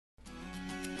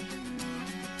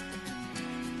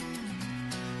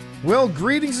Well,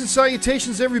 greetings and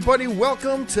salutations, everybody.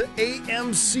 Welcome to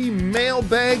AMC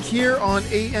Mailbag here on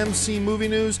AMC Movie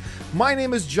News. My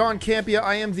name is John Campia.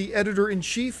 I am the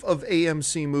editor-in-chief of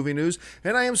AMC Movie News,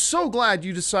 and I am so glad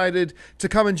you decided to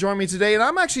come and join me today. And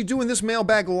I'm actually doing this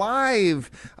mailbag live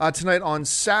tonight on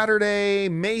Saturday,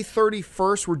 May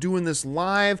 31st. We're doing this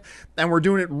live, and we're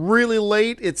doing it really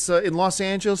late. It's in Los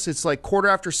Angeles. It's like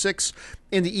 6:15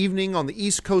 in the evening on the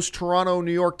East Coast, Toronto,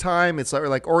 New York time. It's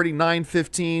like already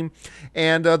 9:15.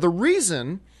 And the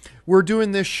reason we're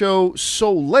doing this show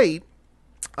so late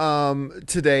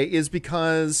today is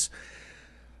because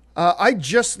I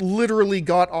just literally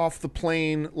got off the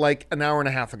plane like an hour and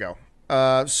a half ago.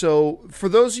 So for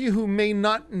those of you who may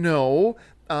not know,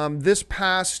 this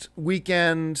past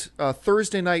weekend,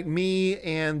 Thursday night, me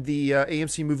and the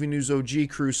AMC Movie News OG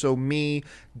crew, so me,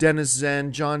 Dennis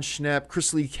Zen, John Schnepp,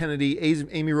 Chris Lee Kennedy,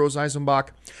 Amy Rose Eisenbach,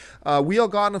 we all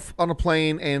got on a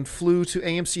plane and flew to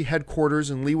AMC headquarters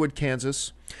in Leawood,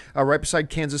 Kansas, right beside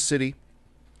Kansas City.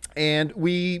 And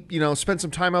we, spent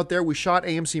some time out there. We shot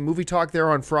AMC Movie Talk there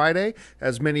on Friday,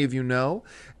 as many of you know.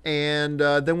 And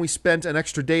then we spent an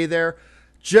extra day there.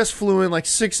 Just flew in like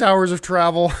 6 hours of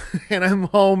travel, and I'm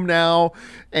home now.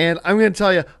 And I'm going to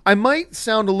tell you, I might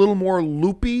sound a little more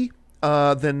loopy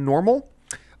than normal.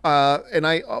 And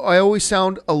I always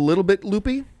sound a little bit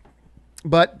loopy.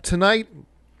 But tonight,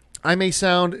 I may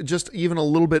sound just even a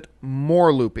little bit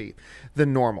more loopy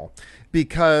than normal.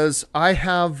 Because I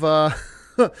have...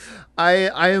 I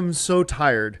am so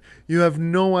tired. You have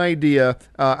no idea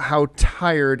how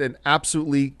tired and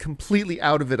absolutely, completely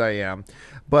out of it I am.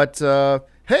 But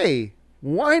hey,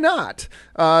 why not?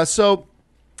 So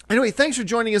anyway, thanks for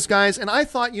joining us, guys. And I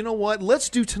thought, you know what? Let's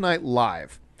do tonight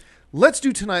live.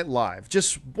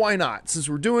 Just why not? Since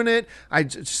we're doing it, I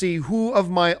see who of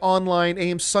my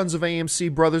online Sons of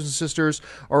AMC brothers and sisters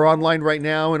are online right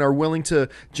now and are willing to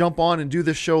jump on and do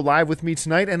this show live with me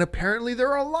tonight. And apparently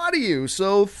there are a lot of you.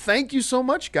 So thank you so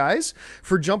much, guys,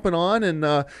 for jumping on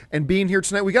and being here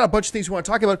tonight. We got a bunch of things we want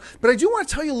to talk about, but I do want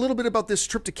to tell you a little bit about this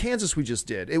trip to Kansas we just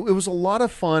did. It was a lot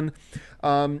of fun.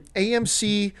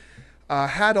 AMC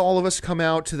had all of us come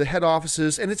out to the head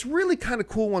offices, and it's really kind of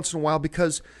cool once in a while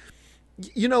because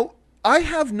I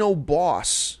have no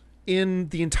boss in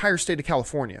the entire state of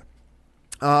California.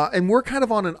 And we're kind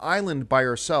of on an island by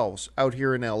ourselves out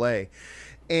here in LA.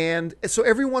 And so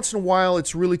every once in a while,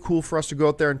 it's really cool for us to go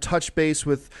out there and touch base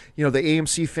with, the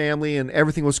AMC family and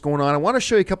everything that's going on. I want to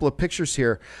show you a couple of pictures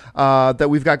here that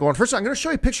we've got going. First, I'm going to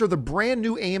show you a picture of the brand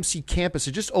new AMC campus.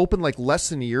 It just opened like less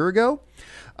than a year ago.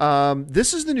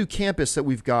 This is the new campus that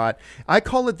we've got. I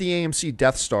call it the AMC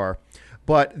Death Star.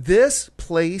 But this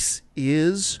place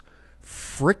is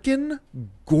frickin'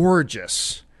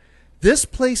 gorgeous. This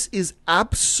place is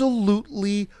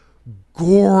absolutely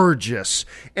gorgeous.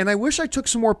 And I wish I took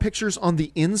some more pictures on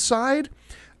the inside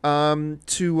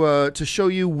to show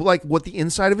you like what the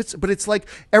inside of it's. But it's like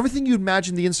everything you'd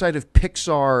imagine the inside of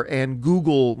Pixar and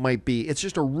Google might be. It's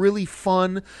just a really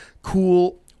fun,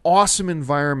 cool, awesome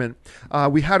environment.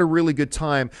 We had a really good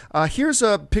time. Here's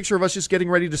a picture of us just getting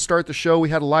ready to start the show. We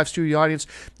had a live studio audience.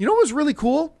 You know what was really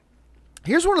cool?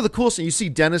 Here's one of the coolest things. You see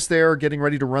Dennis there getting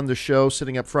ready to run the show,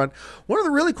 sitting up front. One of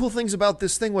the really cool things about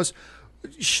this thing was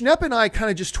Schnepp and I kind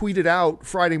of just tweeted out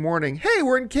Friday morning, hey,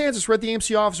 we're in Kansas. We're at the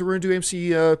AMC office. We're going to do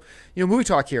AMC Movie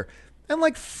Talk here. And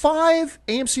like 5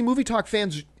 AMC Movie Talk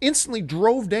fans instantly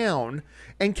drove down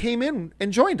and came in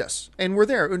and joined us. And we're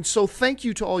there. And so thank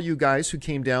you to all you guys who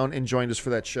came down and joined us for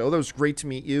that show. That was great to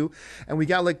meet you. And we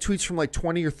got like tweets from like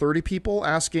 20 or 30 people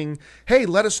asking, hey,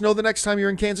 let us know the next time you're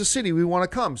in Kansas City. We want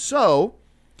to come. So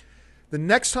the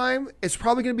next time, it's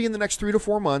probably going to be in the next 3 to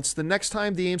 4 months. The next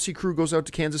time the AMC crew goes out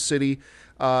to Kansas City,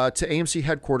 to AMC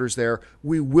headquarters there,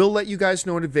 we will let you guys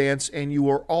know in advance, and you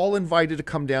are all invited to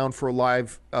come down for a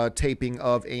live taping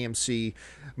of AMC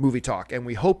Movie Talk, and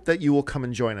we hope that you will come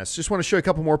and join us. Just want to show you a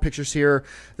couple more pictures here.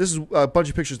 This is a bunch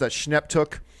of pictures that Schnepp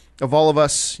took of all of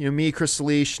us, me, Chris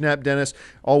Lee, Schnepp, Dennis,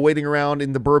 all waiting around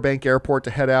in the Burbank airport to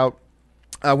head out.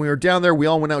 When we were down there, we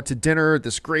all went out to dinner at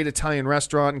this great Italian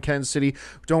restaurant in Kansas City.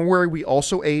 Don't worry, we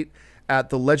also ate at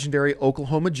the legendary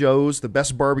Oklahoma Joe's, the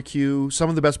best barbecue, some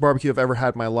of the best barbecue I've ever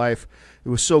had in my life. It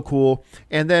was so cool.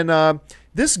 And then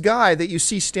this guy that you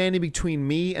see standing between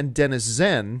me and Dennis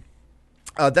Zen,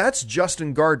 that's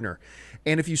Justin Gardner.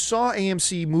 And if you saw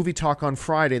AMC Movie Talk on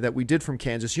Friday that we did from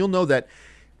Kansas, you'll know that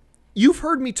you've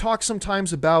heard me talk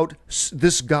sometimes about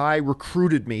this guy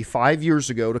recruited me 5 years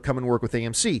ago to come and work with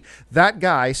AMC. That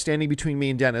guy standing between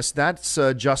me and Dennis, that's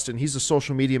Justin. He's the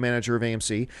social media manager of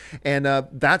AMC. And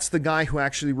that's the guy who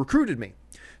actually recruited me.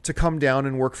 to come down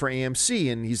and work for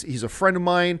AMC, and he's a friend of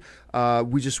mine.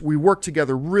 We work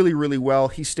together really, really well.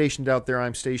 He's stationed out there,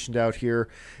 I'm stationed out here,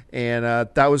 and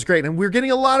that was great. And we're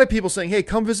getting a lot of people saying, "Hey,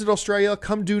 come visit Australia,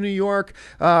 come do New York,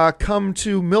 come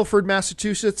to Milford,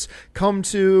 Massachusetts, come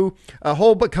to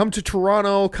come to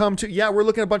Toronto, we're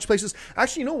looking at a bunch of places."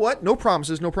 Actually, you know what? No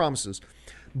promises, no promises.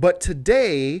 But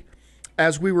today,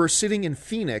 as we were sitting in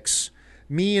Phoenix,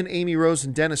 me and Amy Rose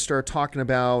and Dennis started talking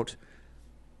about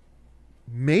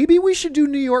maybe we should do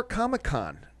New York Comic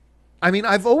Con. I mean,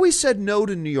 I've always said no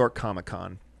to New York Comic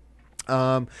Con.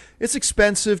 It's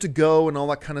expensive to go and all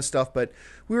that kind of stuff. But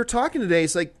we were talking today.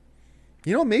 It's like,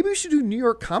 maybe we should do New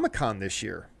York Comic Con this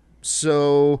year.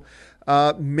 So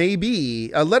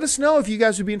maybe let us know if you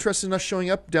guys would be interested in us showing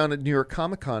up down at New York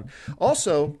Comic Con.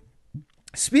 Also,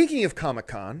 speaking of Comic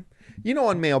Con,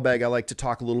 on Mailbag, I like to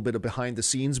talk a little bit of behind the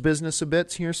scenes business a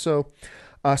bit here. So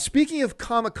speaking of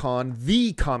Comic-Con,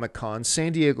 the Comic-Con,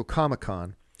 San Diego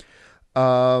Comic-Con,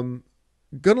 going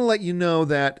to let you know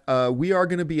that we are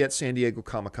going to be at San Diego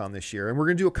Comic-Con this year, and we're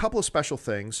going to do a couple of special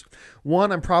things.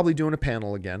 One, I'm probably doing a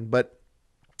panel again, but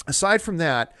aside from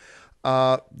that,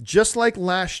 just like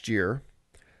last year,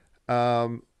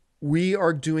 we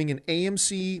are doing an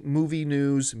AMC Movie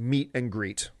News meet and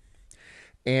greet.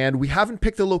 And we haven't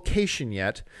picked the location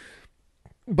yet,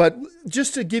 but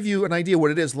just to give you an idea what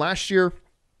it is, last year,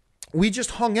 we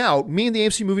just hung out. Me and the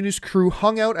AMC Movie News crew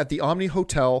hung out at the Omni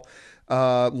Hotel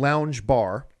Lounge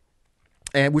Bar,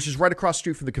 which is right across the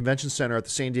street from the convention center at the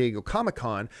San Diego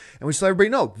Comic-Con. And we just let everybody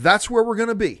know that's where we're going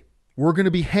to be. We're going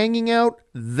to be hanging out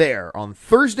there on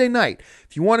Thursday night.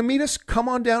 If you want to meet us, come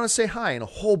on down and say hi. And a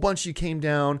whole bunch of you came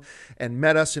down and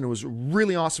met us, and it was a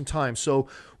really awesome time. So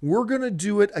we're going to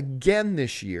do it again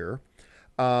this year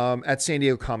at San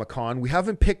Diego Comic-Con. We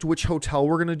haven't picked which hotel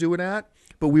we're going to do it at,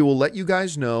 but we will let you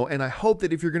guys know. And I hope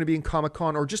that if you're going to be in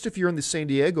Comic-Con, or just if you're in the San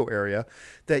Diego area,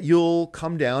 that you'll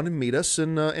come down and meet us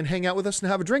and hang out with us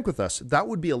and have a drink with us. That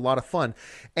would be a lot of fun.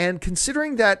 And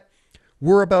considering that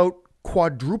we're about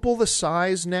quadruple the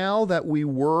size now that we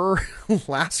were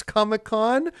last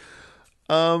Comic-Con,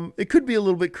 it could be a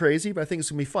little bit crazy, but I think it's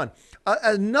going to be fun.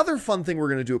 Another fun thing we're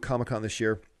going to do at Comic-Con this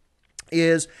year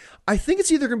is, I think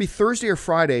it's either going to be Thursday or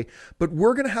Friday, but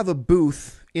we're going to have a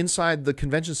booth inside the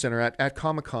convention center at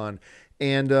Comic-Con,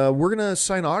 and we're going to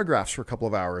sign autographs for a couple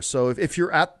of hours. So if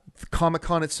you're at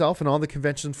Comic-Con itself and on the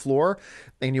convention floor,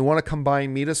 and you want to come by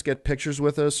and meet us, get pictures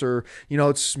with us, or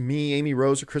it's me, Amy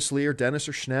Rose, or Chris Lee, or Dennis,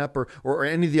 or Schnepp, or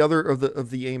any of the other of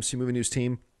the AMC Movie News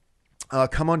team,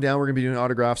 come on down. We're going to be doing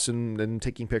autographs and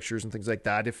taking pictures and things like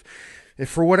that. If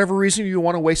for whatever reason you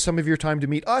want to waste some of your time to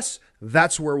meet us,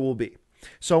 that's where we'll be.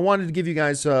 So I wanted to give you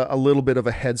guys a little bit of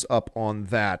a heads up on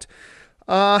that.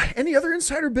 Any other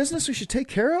insider business we should take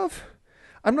care of?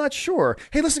 I'm not sure.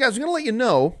 Hey, listen, guys, I'm going to let you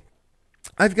know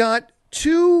I've got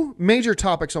two major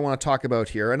topics I want to talk about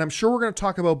here, and I'm sure we're going to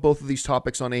talk about both of these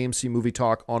topics on AMC Movie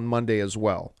Talk on Monday as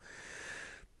well.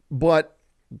 But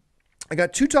I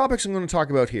got two topics I'm going to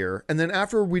talk about here, and then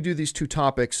after we do these two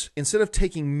topics, instead of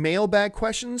taking mailbag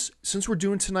questions, since we're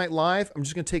doing tonight live, I'm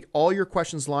just going to take all your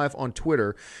questions live on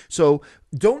Twitter. So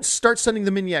don't start sending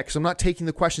them in yet, because I'm not taking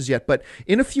the questions yet, but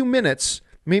in a few minutes,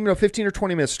 maybe 15 or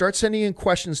 20 minutes, start sending in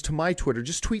questions to my Twitter.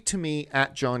 Just tweet to me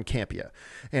at John Campia.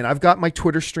 And I've got my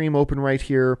Twitter stream open right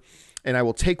here, and I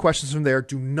will take questions from there.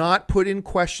 Do not put in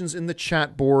questions in the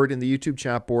chat board, in the YouTube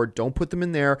chat board. Don't put them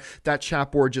in there. That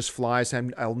chat board just flies,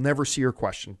 and I'll never see your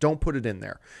question. Don't put it in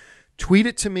there. Tweet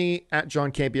it to me at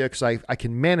John Campia, because I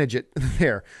can manage it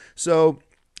there. So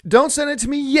don't send it to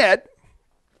me yet,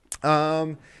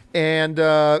 and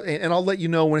I'll let you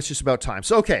know when it's just about time.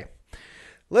 So, okay.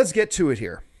 Let's get to it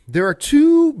here. There are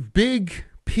two big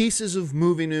pieces of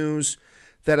movie news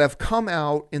that have come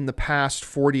out in the past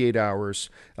 48 hours,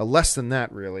 less than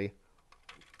that really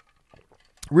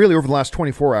over the last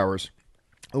 24 hours,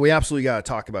 that we absolutely got to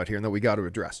talk about here and that we got to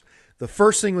address. The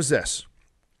first thing was this.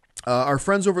 Our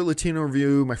friends over at Latino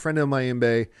Review, my friend El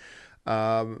Mayimbe,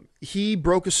 he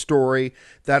broke a story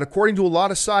that, according to a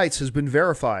lot of sites, has been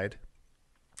verified,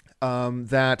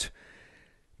 that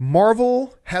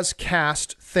Marvel has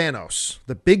cast Thanos,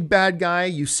 the big bad guy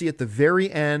you see at the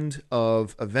very end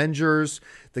of Avengers,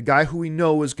 the guy who we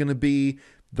know is going to be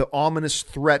the ominous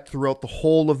threat throughout the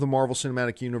whole of the Marvel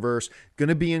Cinematic Universe, going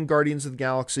to be in Guardians of the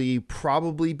Galaxy,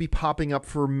 probably be popping up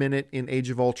for a minute in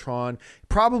Age of Ultron.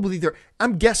 Probably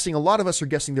I'm guessing, a lot of us are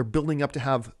guessing they're building up to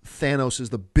have Thanos as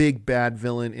the big bad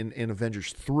villain in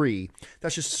Avengers 3.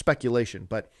 That's just speculation,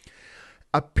 but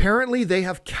apparently they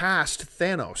have cast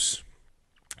Thanos.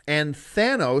 And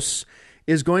Thanos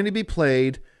is going to be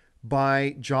played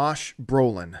by Josh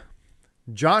Brolin.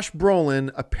 Josh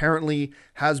Brolin apparently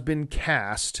has been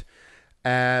cast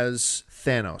as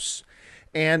Thanos.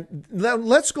 And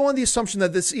let's go on the assumption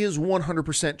that this is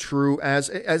 100% true, as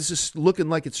just looking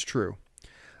like it's true.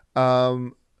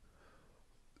 I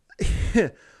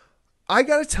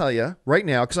got to tell you right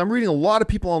now, because I'm reading a lot of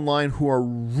people online who are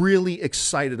really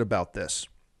excited about this.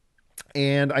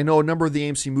 And I know a number of the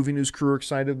AMC Movie News crew are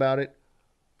excited about it.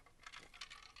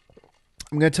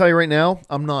 I'm going to tell you right now,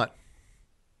 I'm not.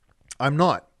 I'm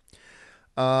not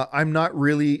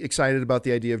really excited about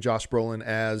the idea of Josh Brolin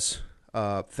as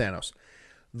Thanos.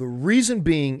 The reason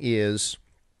being is,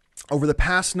 over the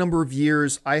past number of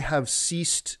years, I have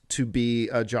ceased to be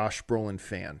a Josh Brolin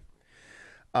fan.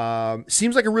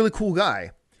 Seems like a really cool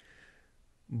guy,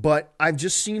 but I've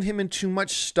just seen him in too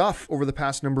much stuff over the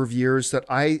past number of years that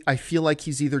I feel like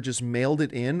he's either just mailed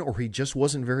it in or he just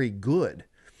wasn't very good.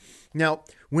 Now,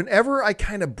 whenever I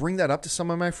kind of bring that up to some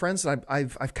of my friends,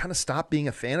 I've kind of stopped being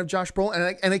a fan of Josh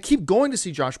Brolin, and I keep going to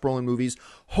see Josh Brolin movies,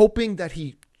 hoping that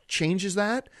he changes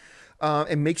that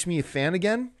and makes me a fan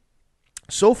again.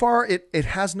 So far, it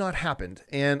has not happened,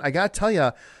 and I got to tell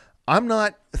you, I'm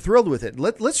not thrilled with it.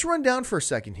 Let's run down for a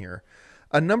second here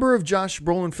a number of Josh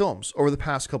Brolin films over the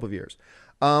past couple of years.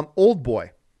 Old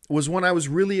Boy was one I was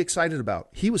really excited about.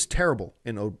 He was terrible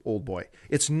in Old Boy.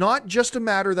 It's not just a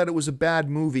matter that it was a bad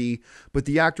movie, but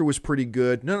the actor was pretty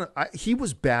good. No, he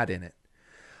was bad in it.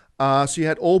 So you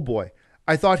had Old Boy.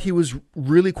 I thought he was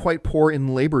really quite poor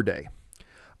in Labor Day.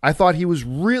 I thought he was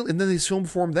real, and then this film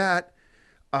formed that.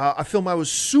 A film I was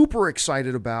super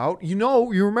excited about.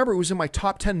 You remember it was in my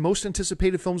top 10 most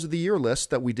anticipated films of the year list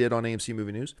that we did on AMC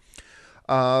Movie News,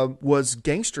 was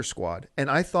Gangster Squad.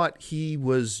 And I thought he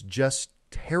was just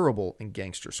terrible in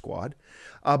Gangster Squad.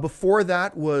 Before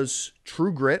that was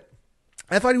True Grit.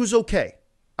 I thought he was okay.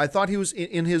 I thought he was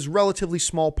in his relatively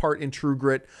small part in True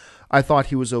Grit. I thought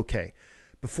he was okay.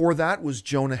 Before that was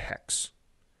Jonah Hex.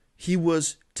 He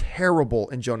was terrible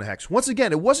in Jonah Hex. Once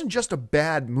again, it wasn't just a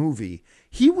bad movie.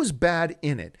 He was bad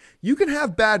in it. You can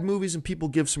have bad movies and people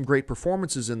give some great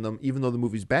performances in them, even though the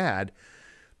movie's bad.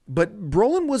 But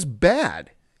Brolin was bad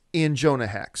in Jonah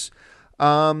Hex.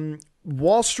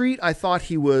 Wall Street, I thought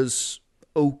he was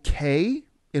okay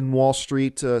in Wall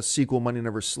Street sequel Money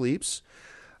Never Sleeps.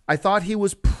 I thought he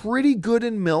was pretty good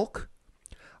in Milk.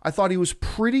 I thought he was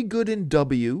pretty good in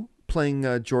W,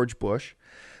 playing George Bush.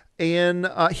 And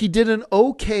he did an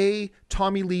okay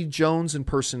Tommy Lee Jones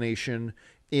impersonation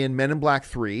in Men in Black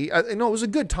 3. No, it was a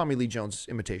good Tommy Lee Jones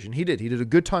imitation. He did a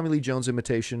good Tommy Lee Jones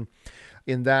imitation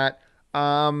in that.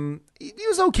 He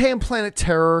was okay in Planet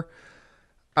Terror.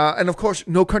 And of course,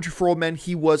 No Country for Old Men.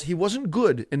 He wasn't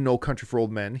good in No Country for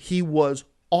Old Men. He was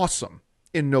awesome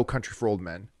in No Country for Old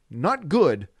Men. Not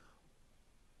good,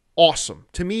 awesome.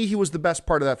 To me, he was the best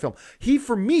part of that film.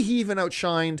 For me, he even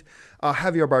outshined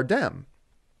Javier Bardem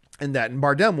in that. And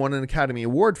Bardem won an Academy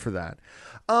Award for that.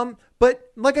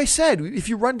 But like I said, if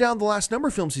you run down the last number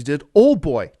of films he did, Old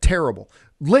Boy, terrible.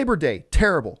 Labor Day,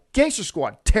 terrible. Gangster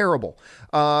Squad, terrible.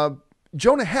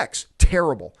 Jonah Hex,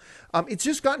 terrible. It's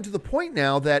just gotten to the point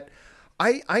now that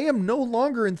I am no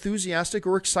longer enthusiastic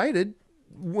or excited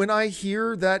when I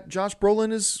hear that Josh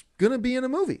Brolin is going to be in a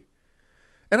movie.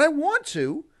 And I want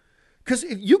to, because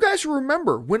if you guys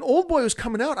remember, when Old Boy was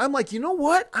coming out, I'm like, you know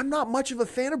what? I'm not much of a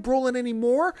fan of Brolin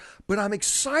anymore, but I'm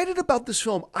excited about this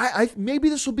film. Maybe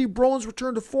this will be Brolin's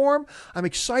return to form. I'm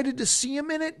excited to see him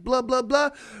in it, blah, blah,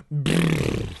 blah.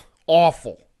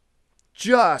 Awful.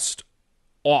 Just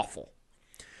awful.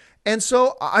 And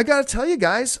so I got to tell you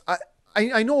guys,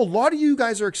 I know a lot of you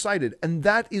guys are excited, and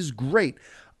that is great.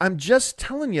 I'm just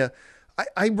telling you,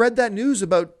 I read that news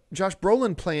about Josh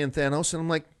Brolin playing Thanos, and I'm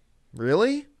like,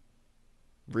 really?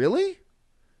 Really?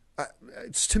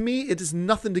 To me, it is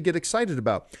nothing to get excited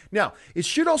about. Now, it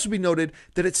should also be noted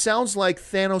that it sounds like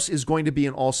Thanos is going to be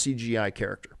an all CGI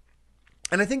character.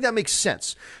 And I think that makes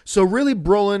sense. So really,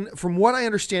 Brolin, from what I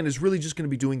understand, is really just going to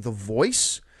be doing the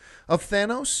voice of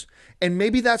Thanos. And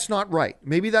maybe that's not right.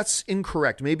 Maybe that's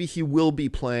incorrect. Maybe he will be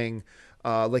playing,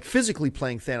 physically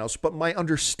playing Thanos. But my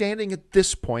understanding at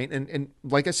this point, and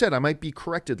like I said, I might be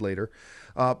corrected later.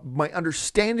 My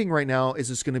understanding right now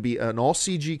is it's going to be an all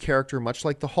CG character, much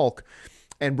like the Hulk.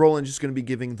 And Brolin just going to be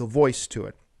giving the voice to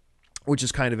it, which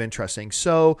is kind of interesting.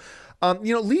 So,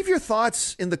 leave your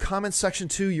thoughts in the comments section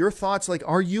too. Your thoughts,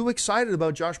 are you excited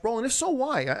about Josh Brolin? If so,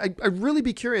 why? I'd really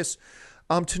be curious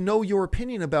to know your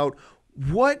opinion about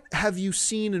what have you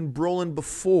seen in Brolin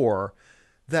before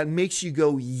that makes you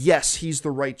go, yes, he's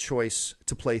the right choice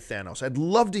to play Thanos. I'd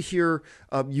love to hear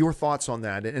your thoughts on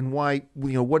that and why,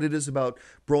 what it is about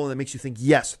Brolin that makes you think,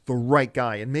 yes, the right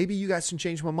guy. And maybe you guys can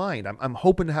change my mind. I'm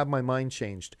hoping to have my mind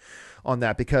changed on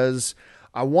that because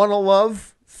I want to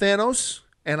love Thanos,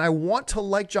 and I want to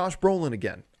like Josh Brolin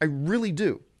again. I really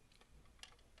do.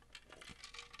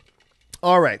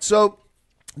 All right, so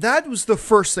that was the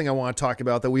first thing I want to talk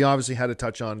about that we obviously had to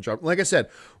touch on. Like I said,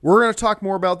 we're going to talk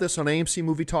more about this on AMC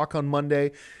Movie Talk on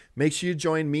Monday. Make sure you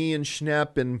join me and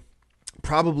Schnepp, and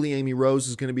probably Amy Rose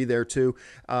is going to be there too,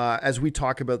 as we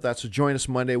talk about that. So join us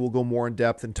Monday. We'll go more in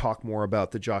depth and talk more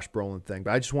about the Josh Brolin thing.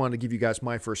 But I just wanted to give you guys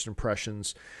my first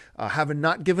impressions. Having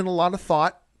not given a lot of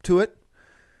thought to it,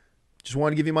 just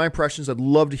want to give you my impressions. I'd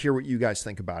love to hear what you guys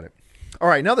think about it. All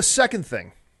right, now the second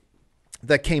thing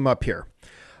that came up here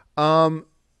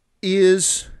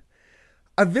is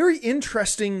a very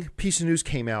interesting piece of news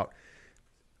came out.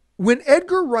 When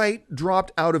Edgar Wright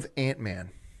dropped out of Ant-Man,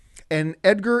 and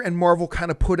Edgar and Marvel kind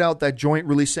of put out that joint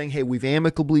release saying, hey, we've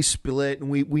amicably split, and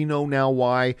we know now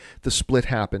why the split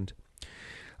happened.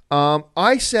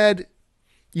 I said,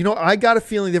 I got a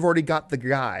feeling they've already got the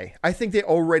guy. I think they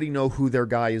already know who their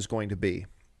guy is going to be.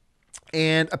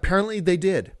 And apparently they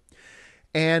did.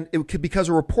 And it could, because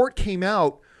a report came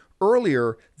out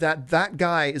earlier that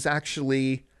guy is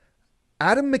actually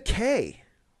Adam McKay.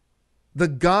 The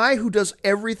guy who does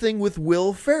everything with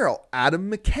Will Ferrell,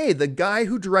 Adam McKay, the guy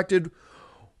who directed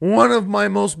one of my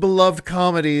most beloved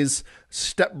comedies,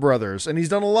 Step Brothers. And he's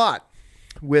done a lot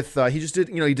with, he did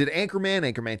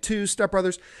Anchorman 2, Step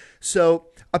Brothers. So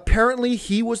apparently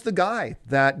he was the guy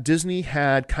that Disney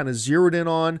had kind of zeroed in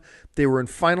on. They were in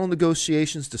final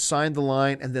negotiations to sign the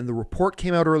line. And then the report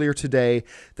came out earlier today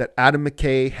that Adam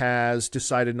McKay has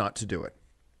decided not to do it.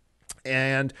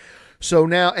 And so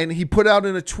now, and he put out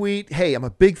in a tweet, hey, I'm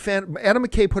a big fan. Adam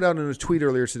McKay put out in a tweet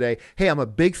earlier today, hey, I'm a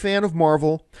big fan of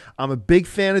Marvel. I'm a big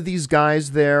fan of these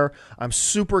guys there. I'm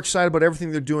super excited about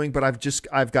everything they're doing, but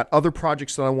I've got other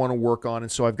projects that I want to work on,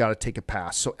 and so I've got to take a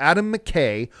pass. So Adam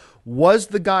McKay was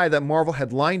the guy that Marvel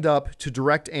had lined up to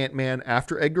direct Ant-Man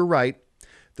after Edgar Wright,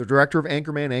 the director of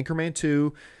Anchorman, Anchorman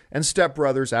 2, and Step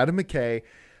Brothers, Adam McKay,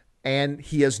 and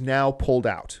he has now pulled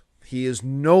out. He is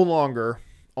no longer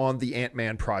on the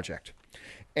Ant-Man project.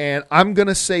 And I'm going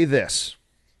to say this.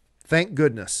 Thank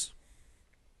goodness.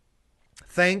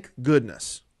 Thank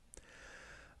goodness.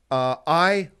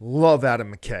 I love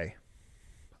Adam McKay.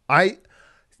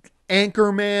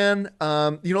 Anchorman,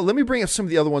 let me bring up some of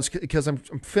the other ones because I'm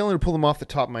failing to pull them off the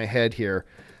top of my head here.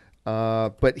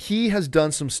 But he has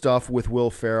done some stuff with Will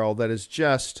Ferrell that is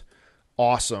just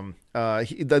awesome.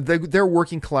 Their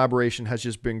working collaboration has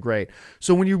just been great.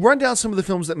 So when you run down some of the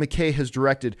films that McKay has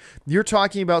directed, you're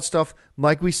talking about stuff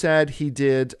like we said he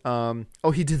did.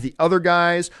 He did The Other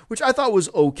Guys, which I thought was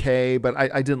okay, but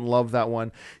I didn't love that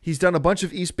one. He's done a bunch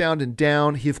of Eastbound and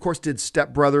Down. He of course did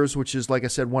Step Brothers, which is, like I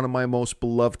said, one of my most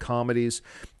beloved comedies.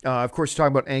 Of course, you're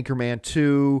talking about Anchorman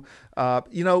 2.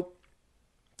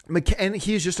 And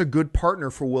he's just a good partner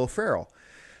for Will Ferrell.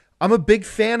 I'm a big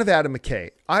fan of Adam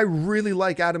McKay. I really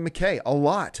like Adam McKay a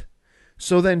lot.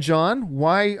 So then, John,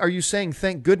 why are you saying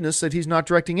thank goodness that he's not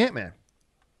directing Ant-Man?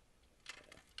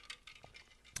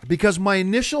 Because my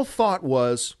initial thought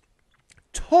was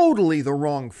totally the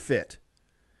wrong fit.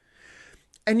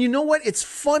 And you know what? It's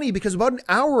funny because about an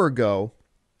hour ago,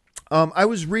 I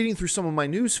was reading through some of my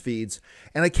news feeds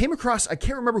and I came across, I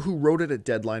can't remember who wrote it at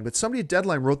Deadline, but somebody at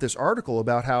Deadline wrote this article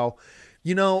about how,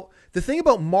 the thing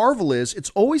about Marvel is it's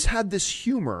always had this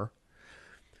humor,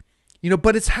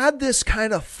 but it's had this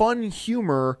kind of fun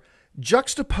humor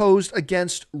juxtaposed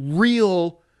against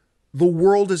real, the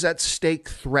world is at stake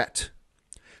threat.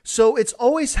 So it's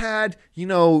always had,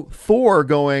 Thor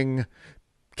going,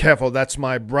 careful, that's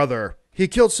my brother. He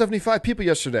killed 75 people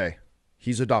yesterday.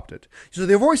 He's adopted. So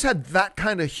they've always had that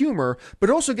kind of humor, but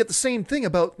also get the same thing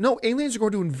about, no, aliens are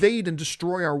going to invade and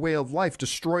destroy our way of life,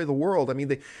 destroy the world. I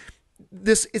mean,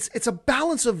 it's a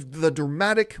balance of the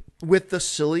dramatic with the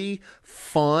silly,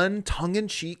 fun,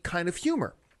 tongue-in-cheek kind of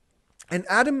humor. And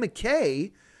Adam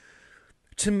McKay,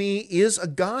 to me, is a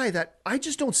guy that I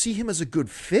just don't see him as a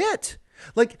good fit.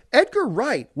 Like, Edgar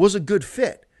Wright was a good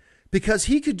fit because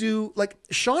he could do, like,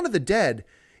 Shaun of the Dead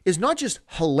is not just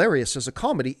hilarious as a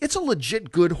comedy, it's a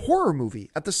legit good horror movie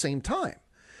at the same time.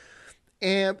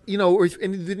 And,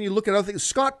 and then you look at other things.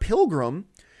 Scott Pilgrim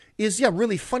is,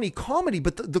 really funny comedy,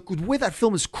 but the way that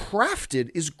film is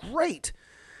crafted is great.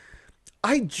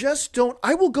 I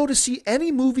will go to see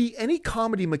any movie, any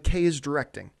comedy McKay is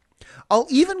directing. I'll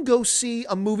even go see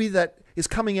a movie that is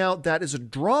coming out that is a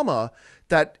drama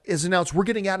that is announced, we're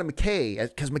getting Adam McKay,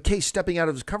 because McKay's stepping out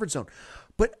of his comfort zone.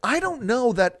 But I don't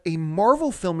know that a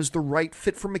Marvel film is the right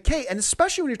fit for McKay. And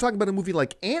especially when you're talking about a movie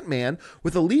like Ant-Man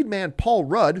with the lead man, Paul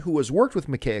Rudd, who has worked with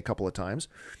McKay a couple of times.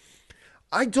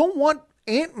 I don't want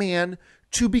Ant-Man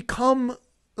to become,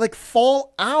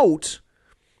 fall out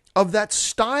of that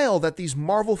style that these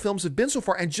Marvel films have been so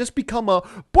far and just become a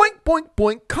boink, boink,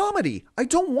 boink comedy. I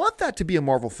don't want that to be a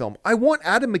Marvel film. I want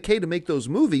Adam McKay to make those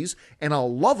movies, and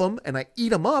I'll love them and I eat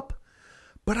them up.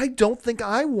 But I don't think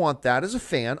I want that as a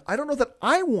fan. I don't know that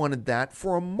I wanted that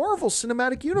for a Marvel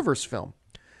Cinematic Universe film.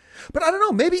 But I don't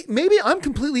know. Maybe I'm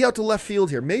completely out to left field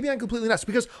here. Maybe I'm completely nuts.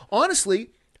 Because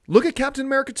honestly, look at Captain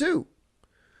America 2.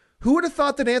 Who would have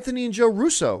thought that Anthony and Joe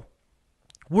Russo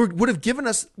would have given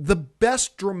us the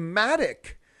best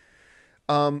dramatic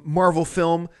Marvel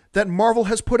film that Marvel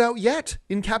has put out yet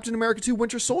in Captain America 2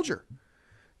 Winter Soldier?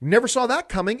 Never saw that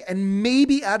coming, and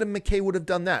maybe Adam McKay would have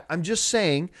done that. I'm just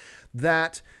saying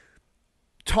that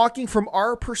talking from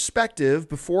our perspective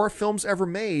before a film's ever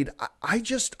made, I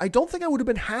don't think I would have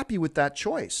been happy with that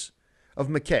choice of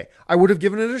McKay. I would have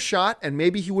given it a shot, and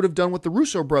maybe he would have done what the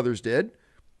Russo brothers did.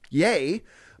 Yay.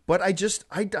 But I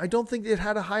don't think it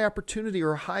had a high opportunity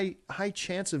or a high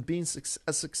chance of being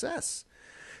a success.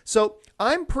 So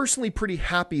I'm personally pretty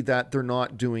happy that they're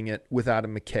not doing it with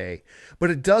Adam McKay. But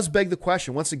it does beg the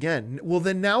question, once again, well,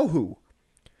 then now who?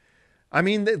 I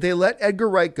mean, they let Edgar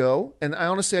Wright go, and I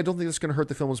don't think that's going to hurt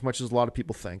the film as much as a lot of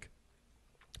people think.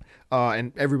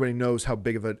 And everybody knows how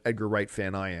big of an Edgar Wright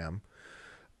fan I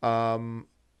am.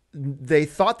 They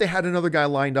thought they had another guy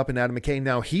lined up in Adam McKay.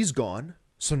 Now he's gone.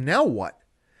 So now what?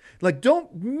 Like,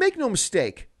 don't make no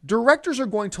mistake. Directors are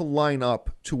going to line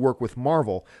up to work with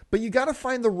Marvel, but you got to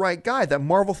find the right guy that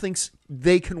Marvel thinks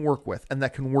they can work with and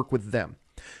that can work with them.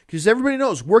 Because everybody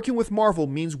knows working with Marvel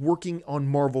means working on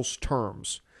Marvel's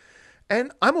terms.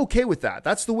 And I'm okay with that.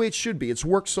 That's the way it should be. It's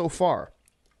worked so far.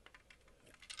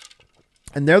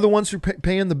 And they're the ones who are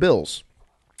paying the bills.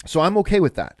 So I'm okay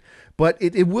with that. But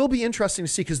it will be interesting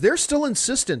to see, because they're still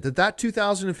insistent that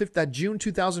June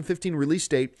 2015 release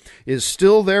date is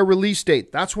still their release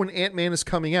date. That's when Ant-Man is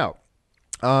coming out.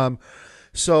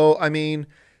 So, I mean,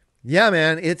 yeah,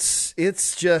 man, it's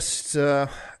just,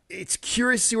 it's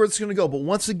curious to see where it's going to go. But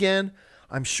once again,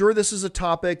 I'm sure this is a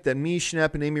topic that me,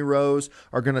 Schnepp, and Amy Rose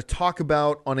are going to talk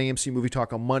about on AMC Movie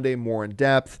Talk on Monday more in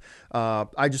depth.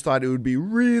 I just thought it would be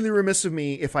really remiss of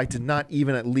me if I did not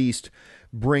even at least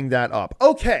bring that up.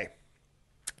 Okay.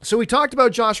 So we talked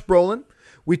about Josh Brolin.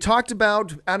 We talked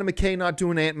about Adam McKay not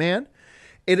doing Ant-Man.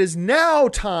 It is now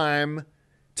time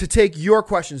to take your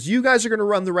questions. You guys are going to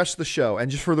run the rest of the show. And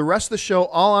just for the rest of the show,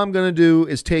 all I'm going to do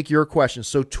is take your questions.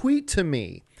 So tweet to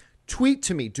me.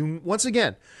 Once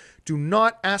again, do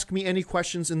not ask me any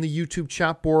questions in the YouTube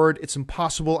chat board. It's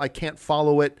impossible. I can't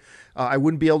follow it. I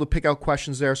wouldn't be able to pick out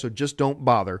questions there, so just don't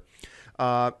bother.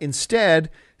 Instead,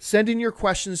 send in your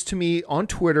questions to me on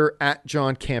Twitter at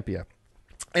John Campia.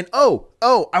 And I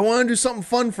want to do something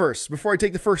fun first before I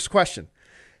take the first question.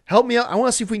 Help me out. I want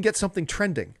to see if we can get something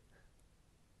trending.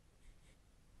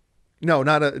 No,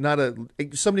 not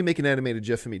somebody make an animated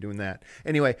GIF of me doing that.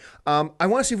 Anyway, I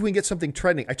want to see if we can get something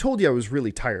trending. I told you I was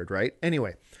really tired, right?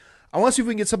 Anyway, I want to see if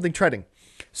we can get something trending.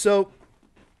 So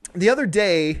the other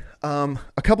day, a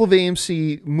couple of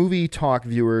AMC Movie Talk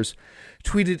viewers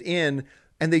tweeted in,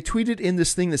 and they tweeted in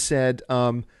this thing that said,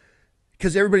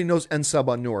 because everybody knows En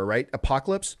Sabanur, right?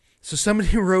 Apocalypse. So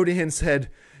somebody wrote in and said,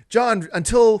 John,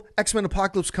 until X-Men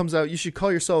Apocalypse comes out, you should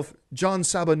call yourself John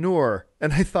Sabanur.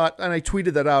 And I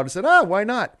tweeted that out. I said, why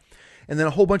not? And then a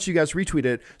whole bunch of you guys retweeted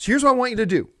it. So here's what I want you to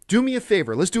do. Do me a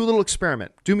favor. Let's do a little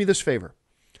experiment. Do me this favor.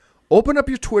 Open up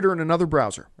your Twitter in another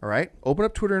browser, all right? Open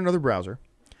up Twitter in another browser.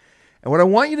 And what I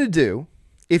want you to do,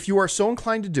 if you are so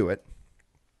inclined to do it,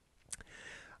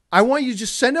 I want you to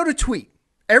just send out a tweet.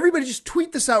 Everybody just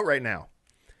tweet this out right now.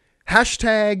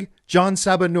 Hashtag John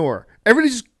Sabanur. Everybody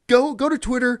just go to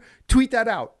Twitter, tweet that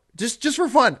out. Just for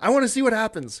fun. I want to see what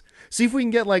happens. See if we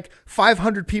can get like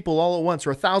 500 people all at once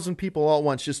or 1,000 people all at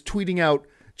once just tweeting out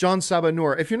John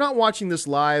Sabanur. If you're not watching this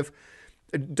live,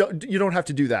 you don't have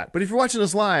to do that. But if you're watching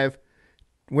this live,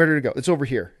 where did it go? It's over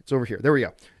here. There we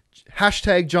go.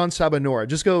 Hashtag John Sabanur.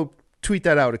 Just go tweet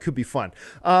that out. It could be fun.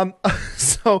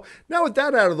 So now with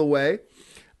that out of the way,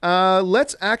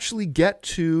 let's actually get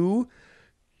to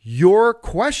your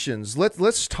questions.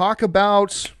 Let's talk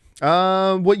about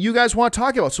what you guys want to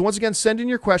talk about. So once again, send in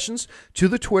your questions to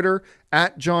the Twitter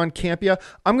at John Campia.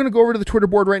 I'm going to go over to the Twitter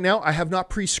board right now. I have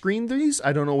not pre-screened these.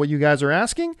 I don't know what you guys are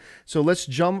asking. So let's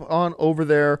jump on over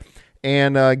there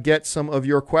and get some of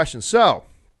your questions. So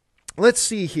let's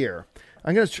see here.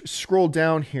 I'm going to scroll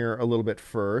down here a little bit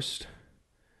first.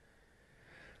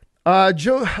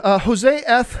 Jose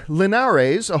F.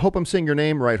 Linares, I hope I'm saying your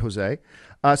name right, Jose,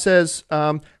 says,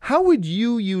 how would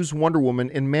you use Wonder Woman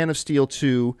in Man of Steel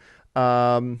 2?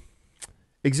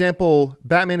 Example,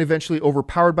 Batman eventually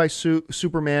overpowered by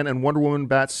Superman, and Wonder Woman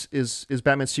is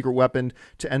Batman's secret weapon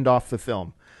to end off the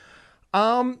film.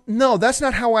 No, that's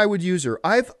not how I would use her.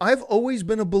 I've always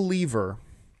been a believer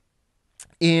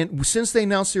in, since they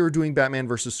announced they were doing Batman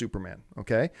versus Superman,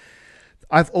 okay?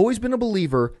 I've always been a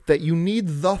believer that you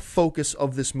need the focus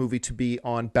of this movie to be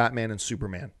on Batman and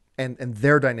Superman and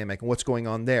their dynamic and what's going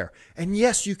on there. And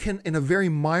yes, you can, in a very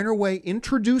minor way,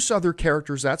 introduce other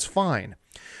characters. That's fine.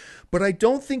 But I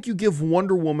don't think you give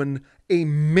Wonder Woman a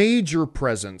major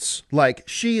presence, like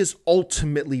she is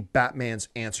ultimately Batman's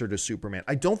answer to Superman.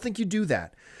 I don't think you do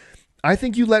that. I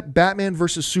think you let Batman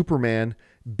versus Superman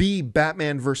be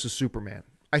Batman versus Superman.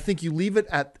 I think you leave it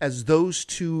as those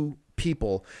two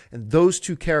people and those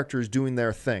two characters doing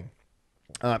their thing.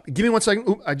 Give me 1 second.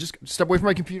 Ooh, I just step away from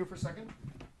my computer for a second.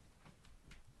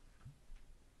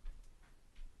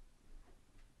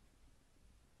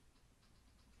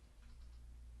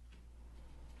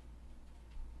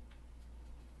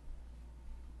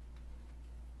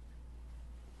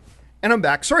 And I'm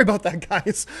back. Sorry about that,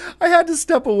 guys. I had to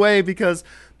step away because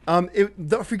I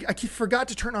forgot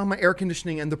to turn on my air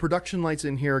conditioning, and the production lights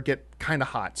in here get kind of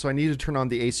hot. So I needed to turn on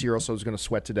the AC, or else I was going to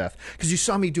sweat to death. Because you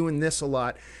saw me doing this a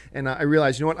lot, and I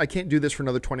realized, you know what? I can't do this for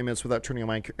another 20 minutes without turning on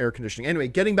my air conditioning. Anyway,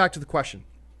 getting back to the question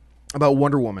about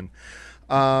Wonder Woman.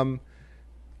 I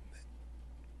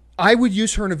would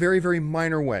use her in a very, very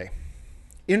minor way.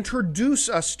 Introduce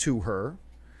us to her.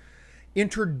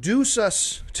 Introduce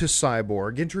us to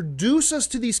Cyborg, introduce us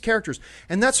to these characters,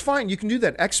 and that's fine. You can do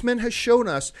that. X-Men has shown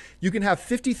us you can have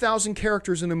 50,000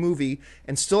 characters in a movie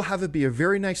and still have it be a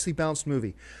very nicely balanced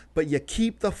movie, but you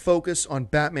keep the focus on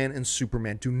Batman and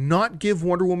Superman. Do not give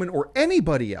Wonder Woman or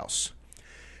anybody else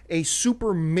a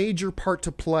super major part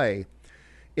to play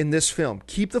in this film.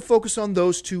 Keep the focus on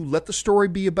those two, let the story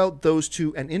be about those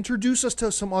two, and introduce us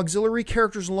to some auxiliary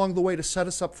characters along the way to set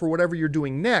us up for whatever you're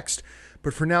doing next.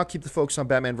 But for now, keep the focus on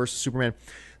Batman versus Superman.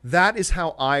 That is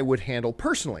how I would handle,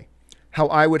 personally, how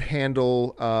I would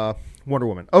handle Wonder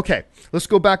Woman. Okay, let's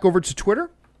go back over to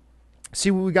Twitter. See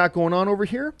what we got going on over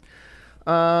here.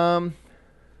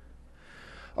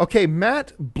 Okay,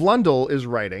 Matt Blundell is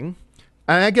writing,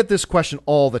 and I get this question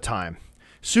all the time.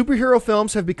 Superhero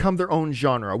films have become their own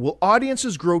genre. Will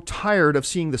audiences grow tired of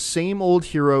seeing the same old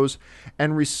heroes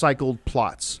and recycled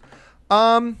plots?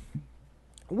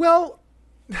 Well,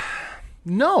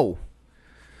 no.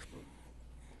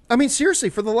 I mean,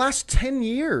 seriously, for the last 10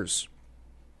 years,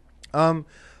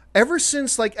 ever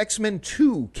since like X-Men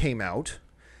 2 came out,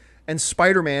 and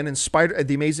Spider-Man and not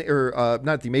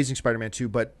the Amazing Spider-Man 2,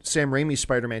 but Sam Raimi's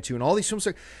Spider-Man 2, and all these films,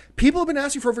 people have been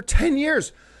asking for over 10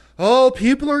 years. Oh,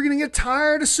 people are going to get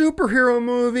tired of superhero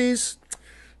movies.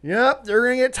 Yep, they're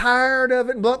going to get tired of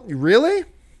it. But really?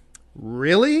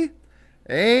 Really?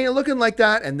 Ain't looking like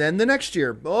that. And then the next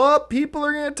year, oh, people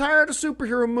are going to get tired of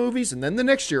superhero movies. And then the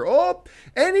next year, oh,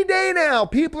 any day now,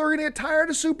 people are going to get tired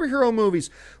of superhero movies.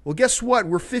 Well, guess what?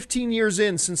 We're 15 years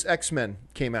in since X-Men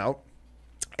came out.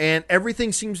 And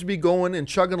everything seems to be going and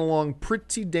chugging along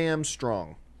pretty damn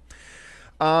strong.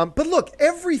 But look,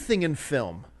 everything in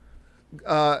film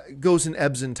goes in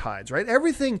ebbs and tides, right?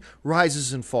 Everything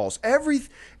rises and falls.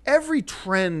 Every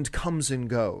trend comes and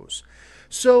goes.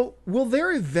 So will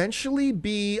there eventually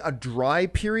be a dry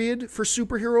period for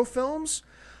superhero films?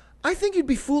 I think you'd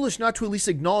be foolish not to at least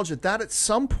acknowledge that at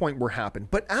some point will happen.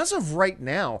 But as of right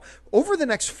now, over the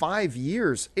next 5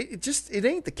 years, it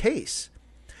ain't the case.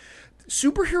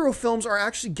 Superhero films are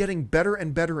actually getting better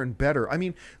and better and better. I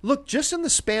mean, look, just in the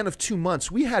span of 2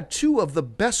 months, we had 2 of the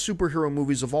best superhero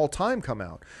movies of all time come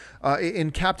out,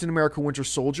 in Captain America Winter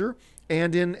Soldier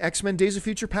and in X-Men Days of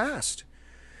Future Past.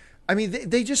 I mean,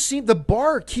 they just the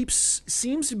bar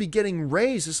seems to be getting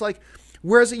raised. It's like,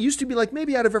 whereas it used to be like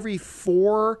maybe out of every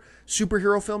 4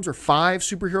 superhero films or 5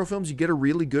 superhero films, you get a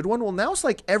really good one. Well, now it's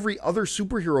like every other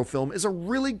superhero film is a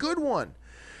really good one.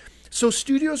 So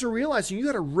studios are realizing you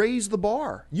got to raise the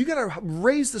bar. You got to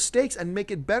raise the stakes and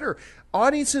make it better.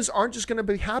 Audiences aren't just going to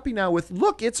be happy now with,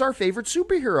 look, it's our favorite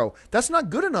superhero. That's not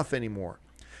good enough anymore.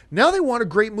 Now they want a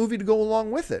great movie to go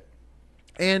along with it.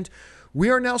 And we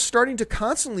are now starting to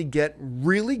constantly get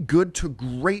really good to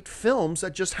great films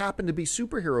that just happen to be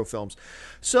superhero films.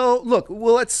 So look,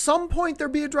 will at some point there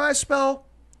be a dry spell?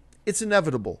 It's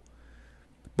inevitable.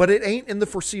 But it ain't in the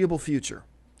foreseeable future.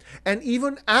 And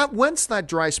even once that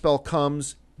dry spell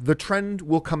comes, the trend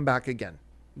will come back again.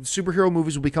 Superhero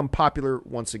movies will become popular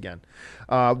once again.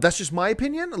 That's just my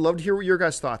opinion. I'd love to hear what your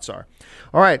guys' thoughts are.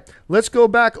 All right, let's go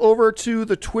back over to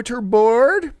the Twitter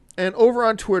board. And over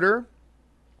on Twitter,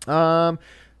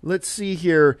 let's see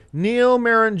here. Neil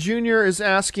Marin Jr. is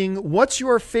asking, what's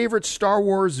your favorite Star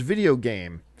Wars video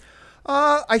game?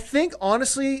 I think,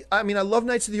 honestly, I mean, I love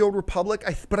Knights of the Old Republic,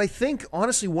 but I think,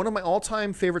 honestly, one of my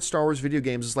all-time favorite Star Wars video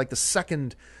games is like the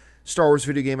second Star Wars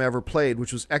video game I ever played,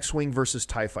 which was X-Wing versus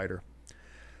TIE Fighter.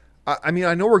 I mean,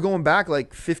 I know we're going back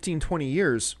like 15, 20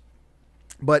 years,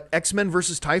 but X-Men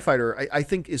versus TIE Fighter, I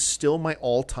think, is still my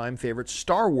all-time favorite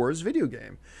Star Wars video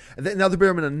game. Now, there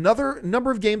have been another number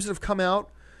of games that have come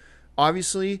out,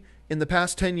 obviously, in the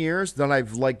past 10 years that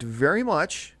I've liked very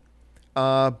much.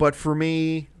 But for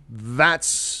me,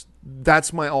 that's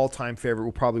my all-time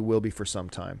favorite. Probably will be for some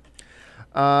time.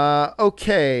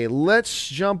 Okay, let's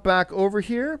jump back over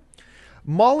here.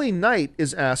 Molly Knight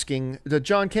is asking,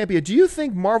 John Campia, do you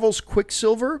think Marvel's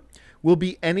Quicksilver will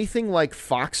be anything like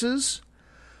Fox's?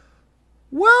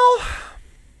 Well,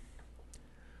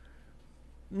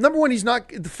 number one, he's not.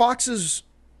 The Fox's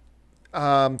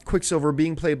Quicksilver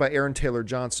being played by Aaron Taylor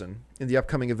Johnson in the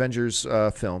upcoming Avengers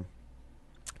film.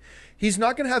 He's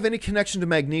not going to have any connection to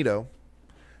Magneto.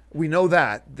 We know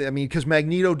that. I mean, because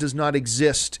Magneto does not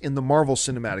exist in the Marvel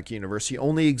Cinematic Universe. He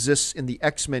only exists in the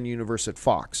X-Men universe at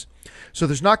Fox. So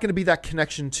there's not going to be that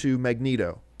connection to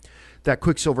Magneto that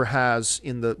Quicksilver has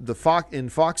in in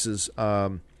Fox's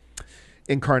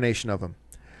incarnation of him.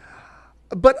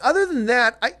 But other than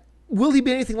that, will he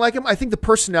be anything like him? I think the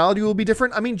personality will be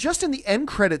different. I mean, just in the end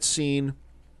credit scene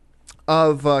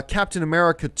of Captain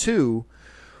America 2,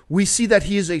 we see that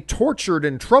he is a tortured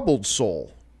and troubled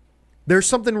soul. There's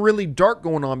something really dark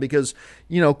going on because,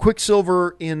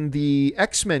 Quicksilver in the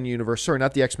X-Men universe, sorry,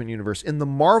 not the X-Men universe, in the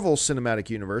Marvel Cinematic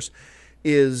Universe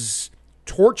is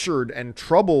tortured and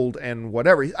troubled and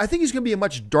whatever. I think he's going to be a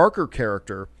much darker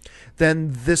character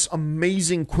than this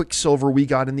amazing Quicksilver we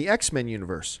got in the X-Men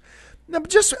universe. Now,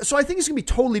 so I think he's going to be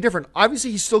totally different.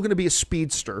 Obviously, he's still going to be a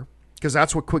speedster because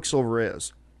that's what Quicksilver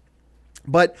is.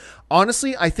 But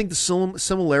honestly, I think the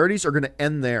similarities are going to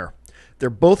end there. They're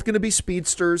both going to be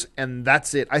speedsters, and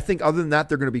that's it. I think other than that,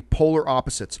 they're going to be polar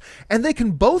opposites. And they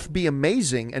can both be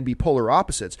amazing and be polar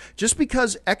opposites. Just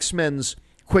because X-Men's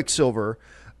Quicksilver,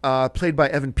 played by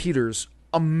Evan Peters,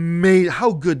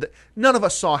 how good. None of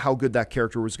us saw how good that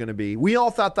character was going to be. We all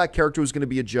thought that character was going to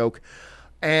be a joke.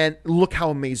 And look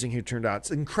how amazing he turned out. It's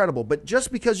incredible. But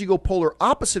just because you go polar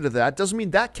opposite of that doesn't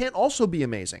mean that can't also be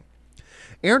amazing.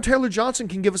 Aaron Taylor Johnson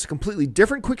can give us a completely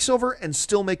different Quicksilver and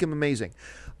still make him amazing.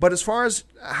 But as far as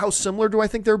how similar do I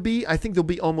think they'll be, I think they'll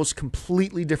be almost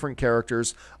completely different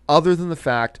characters other than the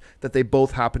fact that they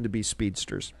both happen to be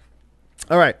speedsters.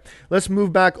 All right, let's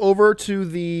move back over to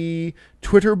the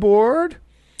Twitter board.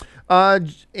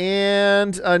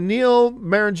 And Neil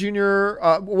Marin Jr.,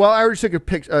 well, I already took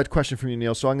a question from you,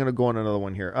 Neil, so I'm going to go on another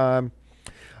one here.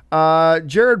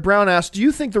 Jared Brown asked, do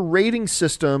you think the rating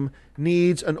system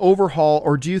needs an overhaul,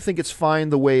 or do you think it's fine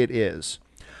the way it is?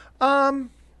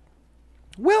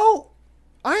 Well,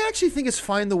 I actually think it's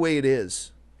fine the way it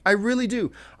is. I really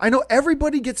do. I know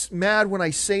everybody gets mad when I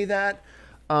say that,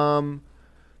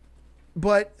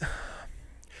 but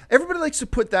everybody likes to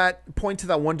point to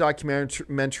that one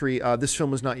documentary, This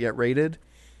Film Is Not Yet Rated,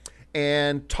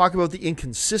 and talk about the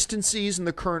inconsistencies in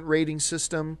the current rating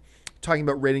system, talking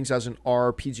about ratings as an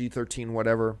R, PG-13,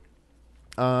 whatever.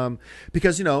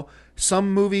 Because,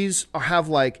 some movies have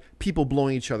like people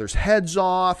blowing each other's heads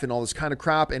off and all this kind of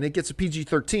crap, and it gets a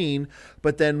PG-13,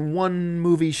 but then one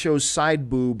movie shows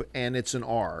side boob and it's an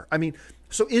R. I mean,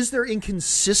 so is there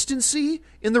inconsistency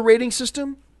in the rating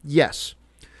system? Yes.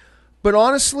 But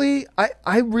honestly, I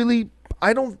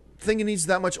don't think it needs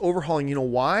that much overhauling. You know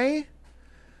why?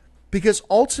 Because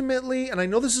ultimately, and I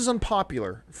know this is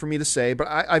unpopular for me to say, but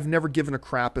I've never given a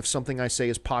crap if something I say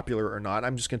is popular or not.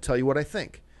 I'm just going to tell you what I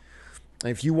think. And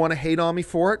if you want to hate on me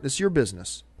for it, it's your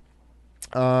business.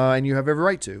 And you have every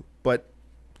right to. But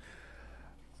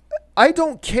I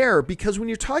don't care, because when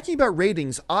you're talking about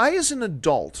ratings, as an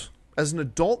adult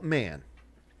man,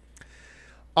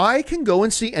 I can go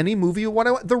and see any movie what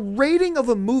I want. The rating of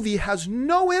a movie has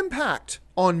no impact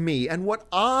on me and what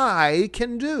I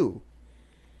can do.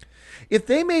 If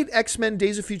they made X-Men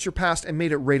Days of Future Past and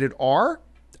made it rated R,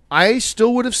 I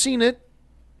still would have seen it.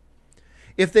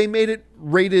 If they made it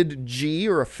rated G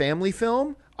or a family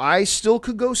film, I still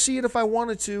could go see it if I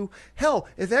wanted to. Hell,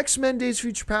 if X-Men Days of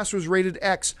Future Past was rated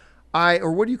X,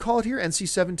 or what do you call it here?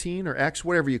 NC-17 or X,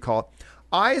 whatever you call it.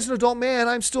 As an adult man,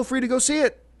 I'm still free to go see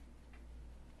it.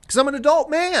 Because I'm an adult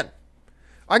man.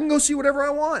 I can go see whatever I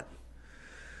want.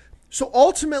 So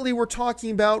ultimately, we're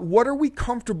talking about, what are we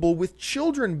comfortable with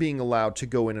children being allowed to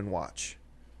go in and watch?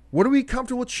 What are we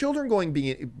comfortable with children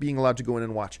being allowed to go in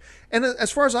and watch? And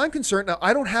as far as I'm concerned, now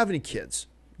I don't have any kids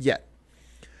yet.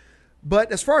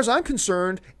 But as far as I'm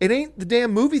concerned, it ain't the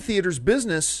damn movie theater's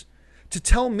business to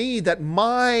tell me that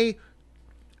my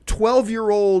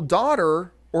 12-year-old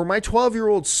daughter or my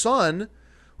 12-year-old son,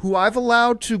 who I've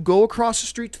allowed to go across the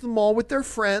street to the mall with their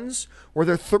friends, or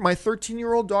my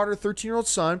 13-year-old daughter, 13-year-old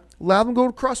son, allow them to go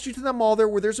across the street to that mall there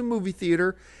where there's a movie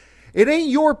theater. It ain't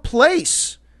your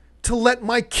place to let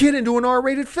my kid into an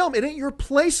R-rated film. It ain't your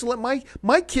place to let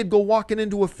my kid go walking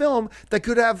into a film that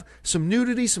could have some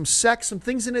nudity, some sex, some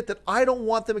things in it that I don't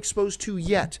want them exposed to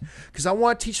yet, because I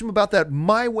want to teach them about that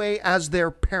my way as their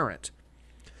parent.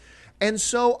 And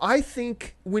so I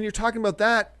think when you're talking about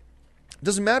that, it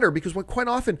doesn't matter, because quite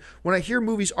often when I hear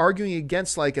movies arguing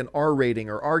against like an R rating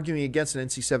or arguing against an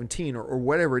NC-17 or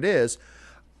whatever it is,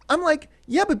 I'm like,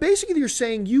 yeah, but basically you're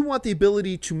saying you want the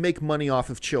ability to make money off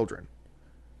of children.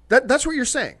 That's what you're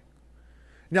saying.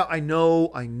 Now, I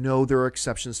know there are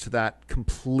exceptions to that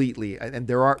completely, and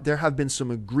there have been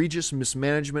some egregious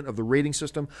mismanagement of the rating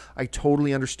system. I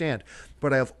totally understand.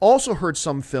 But I have also heard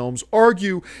some films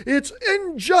argue it's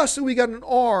unjust that we got an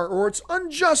R, or it's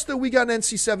unjust that we got an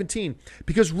NC-17,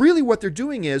 because really what they're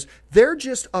doing is they're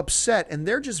just upset and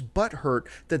they're just butthurt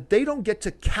that they don't get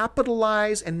to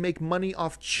capitalize and make money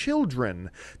off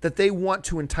children that they want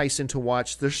to entice into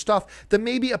watch their stuff that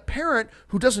maybe a parent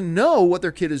who doesn't know what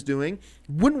their kid is doing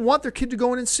wouldn't want their kid to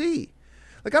go in and see.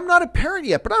 Like, I'm not a parent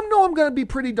yet, but I know I'm going to be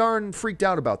pretty darn freaked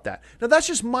out about that. Now, that's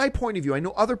just my point of view. I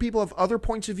know other people have other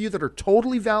points of view that are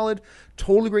totally valid,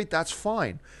 totally great. That's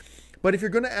fine. But if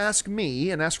you're going to ask me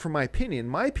and ask for my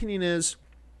opinion is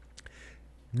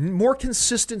more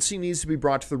consistency needs to be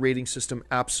brought to the rating system.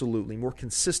 Absolutely. More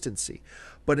consistency.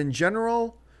 But in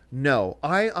general, no.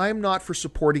 I'm not for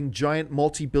supporting giant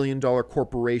multi-billion-dollar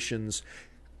corporations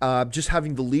just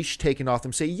having the leash taken off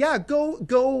them, say, yeah,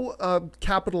 go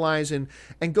capitalize and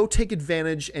go take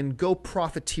advantage and go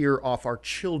profiteer off our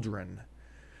children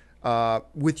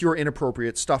with your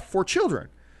inappropriate stuff for children.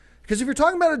 Because if you're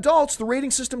talking about adults, the rating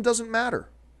system doesn't matter.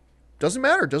 Doesn't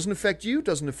matter. Doesn't affect you.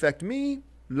 Doesn't affect me.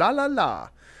 La, la, la.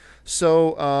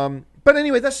 So, but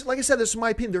anyway, that's, like I said, this is my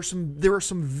opinion. There are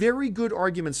some very good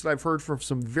arguments that I've heard from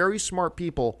some very smart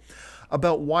people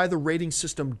about why the rating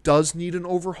system does need an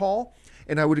overhaul.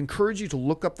 And I would encourage you to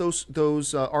look up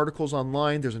those articles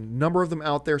online. There's a number of them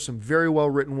out there, some very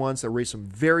well-written ones that raise some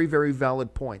very, very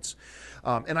valid points.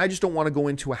 And I just don't want to go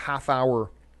into a half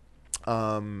hour,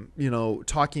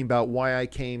 talking about why I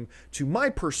came to my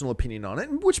personal opinion on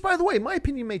it, which, by the way, my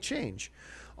opinion may change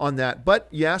on that. But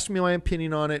you asked me my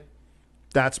opinion on it.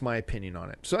 That's my opinion on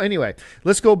it. So anyway,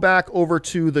 let's go back over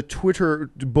to the Twitter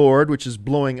board, which is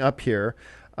blowing up here.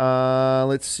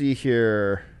 Let's see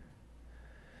here.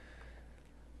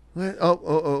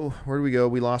 Oh, where do we go?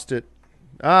 We lost it.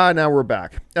 Now we're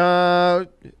back.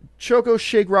 Choco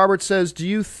Shake Robert says, do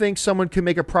you think someone can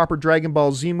make a proper Dragon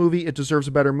Ball Z movie? It deserves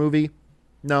a better movie.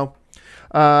 No.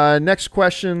 Next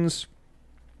questions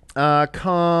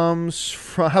comes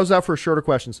from, how's that for shorter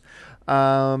questions?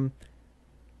 I'm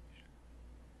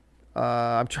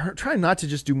trying not to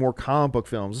just do more comic book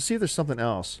films. Let's see if there's something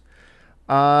else.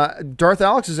 Darth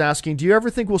Alex is asking, do you ever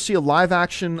think we'll see a live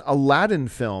action Aladdin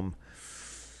film?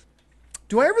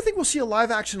 Do I ever think we'll see a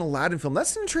live-action Aladdin film?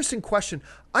 That's an interesting question.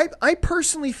 I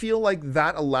personally feel like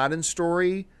that Aladdin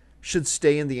story should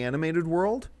stay in the animated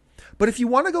world. But if you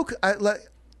want to go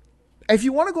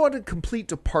on a complete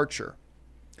departure,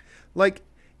 like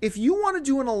if you want to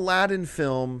do an Aladdin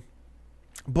film,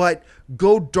 but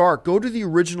go dark, go to the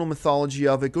original mythology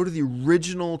of it, go to the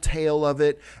original tale of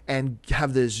it, and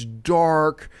have this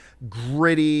dark,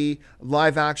 gritty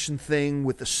live action thing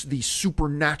with these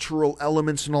supernatural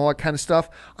elements and all that kind of stuff,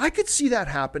 I could see that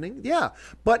happening. Yeah.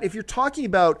 But if you're talking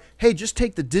about, hey, just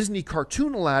take the Disney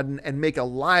cartoon Aladdin and make a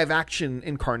live action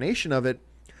incarnation of it,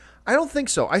 I don't think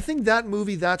so. I think that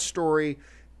movie, that story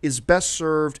is best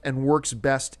served and works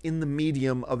best in the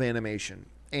medium of animation.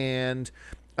 And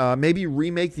maybe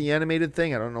remake the animated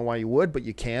thing. I don't know why you would, but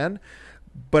you can.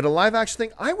 But a live action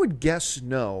thing, I would guess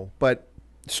no. But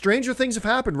stranger things have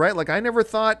happened, right? Like, I never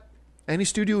thought any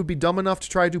studio would be dumb enough to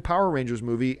try to do Power Rangers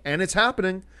movie, and it's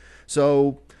happening.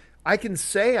 So I can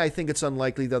say I think it's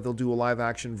unlikely that they'll do a live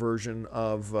action version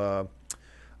of the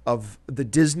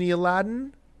Disney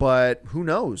Aladdin, but who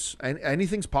knows?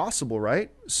 Anything's possible, right?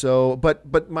 So,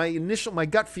 but my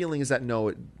gut feeling is that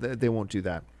no, they won't do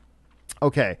that.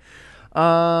 Okay.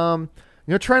 I'm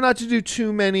going to try not to do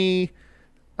too many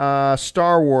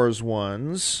Star Wars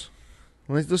ones.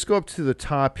 Let's go up to the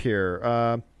top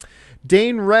here.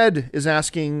 Dane Red is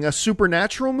asking, a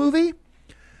Supernatural movie?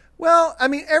 Well, I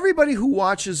mean, everybody who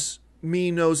watches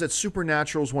me knows that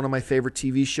Supernatural is one of my favorite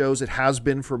TV shows. It has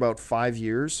been for about 5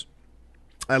 years.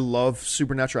 I love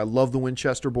Supernatural. I love the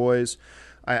Winchester Boys.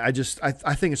 I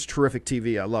think it's terrific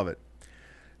TV. I love it.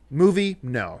 Movie?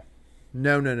 No.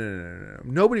 No.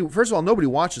 Nobody. First of all, nobody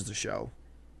watches the show.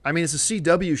 I mean, it's a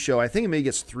CW show. I think it maybe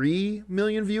gets 3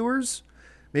 million viewers,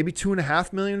 maybe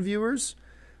 2.5 million viewers.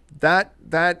 That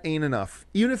ain't enough.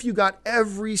 Even if you got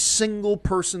every single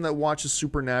person that watches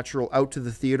Supernatural out to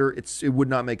the theater, it would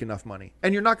not make enough money.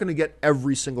 And you're not going to get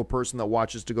every single person that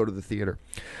watches to go to the theater.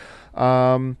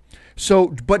 But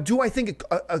do I think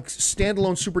a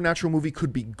standalone Supernatural movie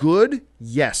could be good?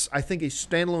 Yes, I think a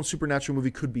standalone Supernatural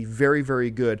movie could be very,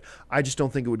 very good. I just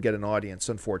don't think it would get an audience,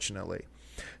 unfortunately.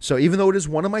 So even though it is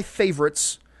one of my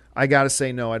favorites, I got to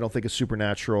say no. I don't think a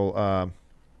Supernatural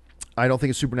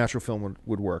film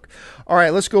would work. All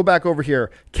right, let's go back over here.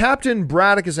 Captain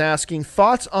Braddock is asking,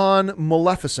 thoughts on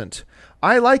Maleficent?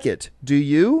 I like it. Do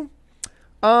you?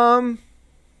 Not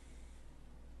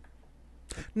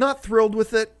thrilled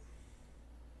with it.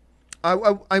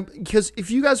 Because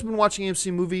if you guys have been watching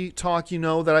AMC Movie Talk, you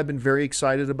know that I've been very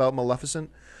excited about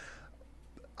Maleficent.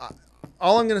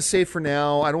 All I'm going to say for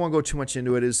now, I don't want to go too much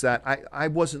into it, is that I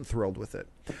wasn't thrilled with it.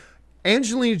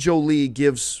 Angelina Jolie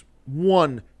gives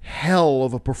one hell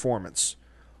of a performance.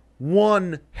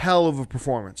 One hell of a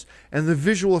performance. And the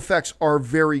visual effects are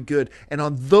very good. And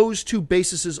on those two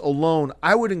bases alone,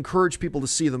 I would encourage people to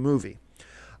see the movie.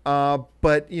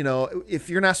 But, you know, if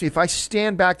you're going to ask me, if I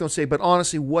stand back, don't say, but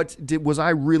honestly, was I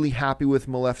really happy with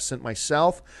Maleficent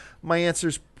myself? My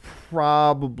answer's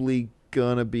probably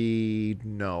going to be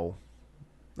no.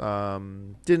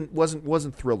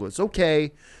 Wasn't thrilled with it. It's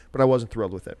okay, but I wasn't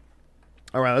thrilled with it.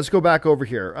 All right, let's go back over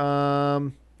here.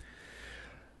 John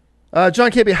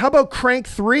Campy, how about Crank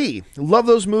 3? Love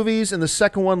those movies, and the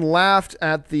second one laughed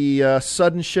at the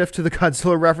sudden shift to the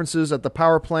Godzilla references at the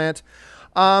power plant.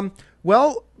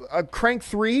 Crank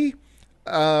 3,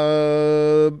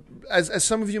 as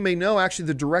some of you may know, actually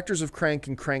the directors of Crank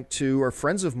and Crank 2 are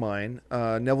friends of mine,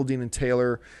 Neville Dean and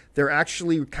Taylor. They're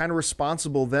actually kind of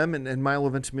responsible, them and Milo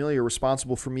Ventimiglia are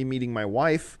responsible for me meeting my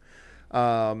wife.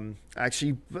 Neville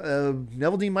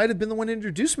Dean might have been the one who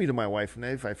introduced me to my wife,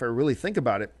 if I really think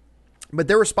about it. But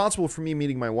they're responsible for me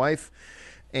meeting my wife.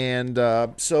 And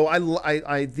so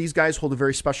these guys hold a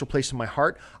very special place in my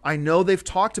heart. I know they've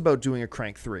talked about doing a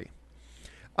Crank 3.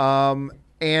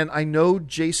 And I know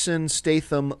Jason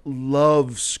Statham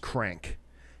loves Crank.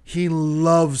 He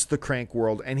loves the Crank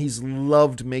world, and he's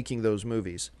loved making those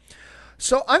movies.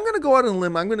 So I'm going to go out on a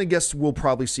limb. I'm going to guess we'll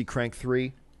probably see Crank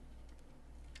 3.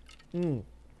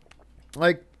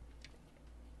 Like,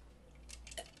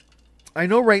 I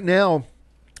know right now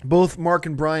both Mark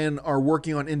and Brian are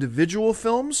working on individual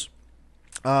films,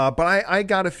 but I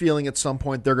got a feeling at some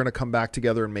point they're going to come back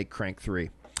together and make Crank 3.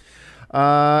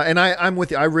 And I'm with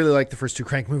you. I really like the first two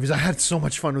Crank movies. I had so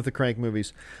much fun with the Crank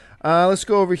movies. Let's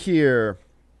go over here.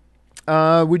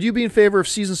 Would you be in favor of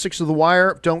season 6 of The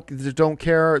Wire? Don't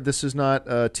care. This is not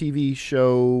a TV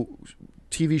show.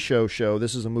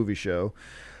 This is a movie show.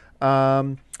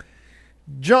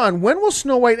 John, when will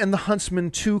Snow White and the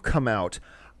Huntsman 2 come out?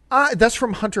 That's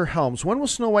from Hunter Helms. When will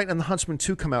Snow White and the Huntsman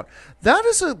 2 come out?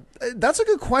 That's a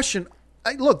good question.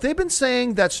 Look, they've been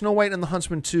saying that Snow White and the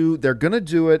Huntsman 2, they're going to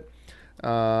do it.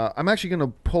 I'm actually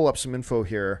going to pull up some info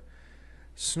here.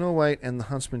 Snow White and the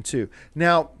Huntsman 2.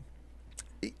 Now,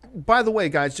 by the way,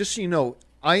 guys, just so you know,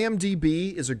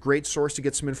 IMDb is a great source to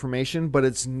get some information, but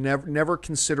it's never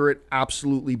consider it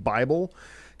absolutely Bible,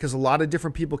 because a lot of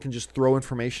different people can just throw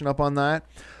information up on that.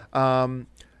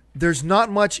 There's not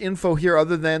much info here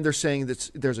other than they're saying that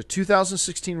there's a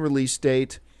 2016 release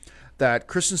date, that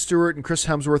Kristen Stewart and Chris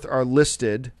Hemsworth are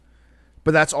listed,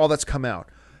 but that's all that's come out.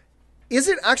 Is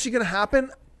it actually going to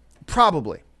happen?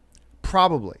 Probably.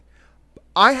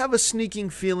 I have a sneaking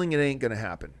feeling it ain't going to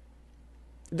happen.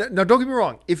 Now, don't get me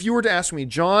wrong. If you were to ask me,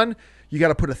 John, you got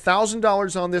to put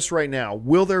 $1,000 on this right now.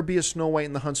 Will there be a Snow White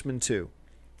and the Huntsman 2?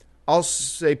 I'll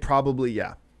say probably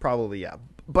yeah.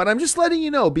 But I'm just letting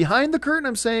you know, behind the curtain,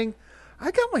 I'm saying,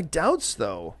 I got my doubts,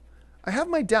 though. I have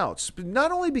my doubts. But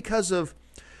not only because of,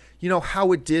 you know,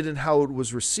 how it did and how it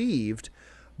was received,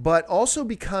 but also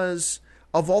because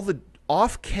of all the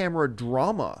off-camera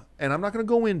drama. And I'm not going to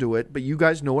go into it, but you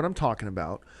guys know what I'm talking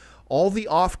about. All the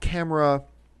off-camera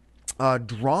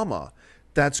drama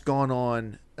that's gone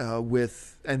on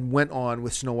went on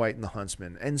with Snow White and the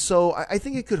Huntsman. And so I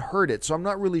think it could hurt it. So I'm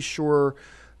not really sure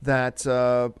that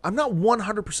I'm not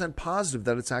 100% positive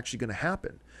that it's actually going to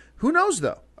happen. Who knows,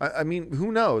 though? I mean,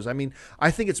 who knows? I mean,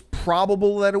 I think it's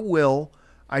probable that it will.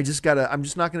 I'm just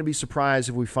not going to be surprised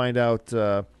if we find out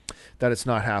that it's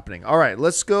not happening. All right,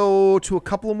 let's go to a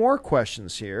couple of more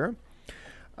questions here.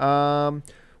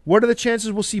 What are the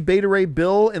chances we'll see Beta Ray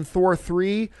Bill in Thor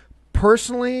 3?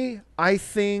 Personally, I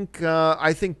think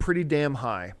pretty damn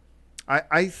high.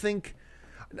 I think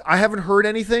I haven't heard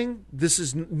anything.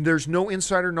 There's no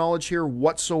insider knowledge here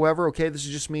whatsoever. Okay, this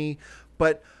is just me,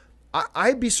 but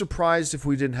I'd be surprised if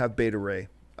we didn't have Beta Ray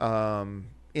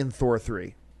in Thor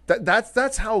 3.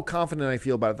 That's how confident I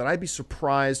feel about it. That I'd be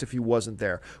surprised if he wasn't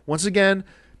there. Once again,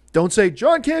 don't say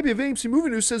John Campy of AMC Movie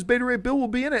News says Beta Ray Bill will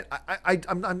be in it.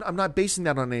 I'm not basing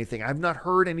that on anything. I've not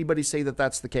heard anybody say that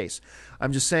that's the case.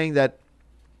 I'm just saying that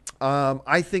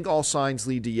I think all signs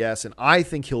lead to yes, and I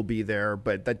think he'll be there.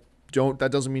 But that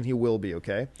doesn't mean he will be.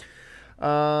 Okay.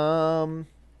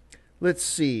 Let's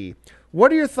see.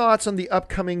 What are your thoughts on the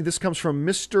upcoming? This comes from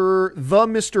Mr.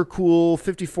 Cool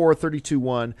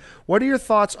 54321. What are your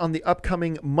thoughts on the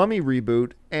upcoming Mummy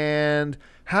reboot? And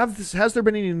has there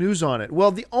been any news on it?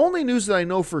 Well, the only news that I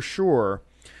know for sure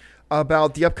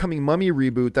about the upcoming Mummy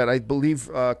reboot that I believe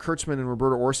Kurtzman and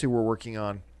Roberto Orci were working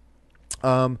on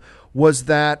was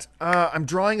that I'm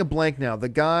drawing a blank now. The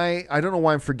guy, I don't know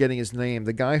why I'm forgetting his name.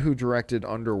 The guy who directed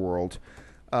Underworld.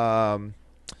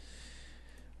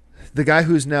 The guy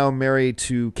who's now married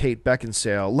to Kate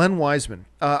Beckinsale, Len Wiseman.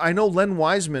 I know Len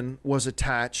Wiseman was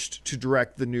attached to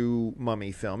direct the new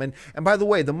Mummy film. And by the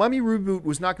way, the Mummy reboot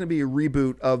was not going to be a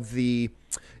reboot of the,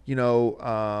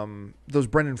 those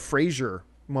Brendan Fraser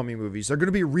Mummy movies. They're going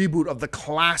to be a reboot of the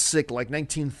classic, like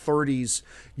 1930s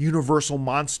Universal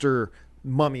monster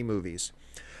Mummy movies.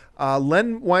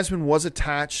 Len Wiseman was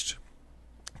attached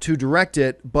to direct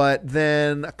it, but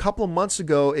then a couple of months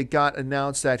ago, it got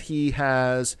announced that he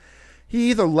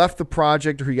either left the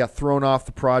project or he got thrown off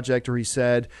the project, or they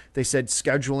said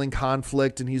scheduling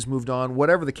conflict and he's moved on,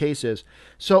 whatever the case is.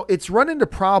 So it's run into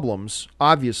problems,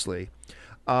 obviously.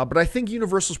 But I think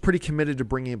Universal's pretty committed to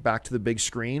bringing it back to the big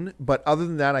screen. But other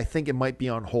than that, I think it might be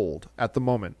on hold at the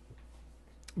moment.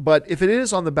 But if it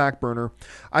is on the back burner,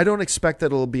 I don't expect that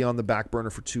it'll be on the back burner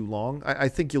for too long. I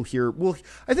think we'll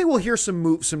hear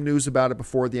some news about it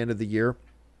before the end of the year.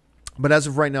 But as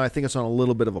of right now, I think it's on a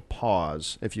little bit of a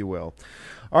pause, if you will.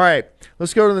 All right,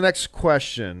 let's go to the next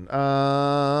question.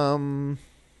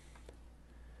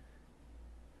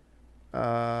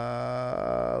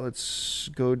 Let's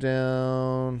go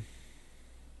down.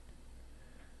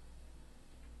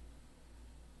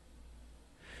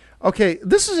 Okay,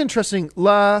 this is interesting.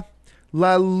 La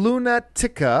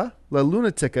Lunatica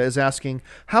is asking,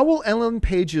 how will Ellen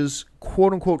Page's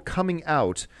quote-unquote coming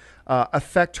out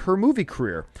affect her movie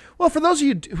career? Well, for those of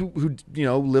you who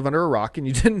live under a rock and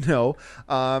you didn't know,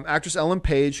 actress Ellen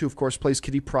Page, who of course plays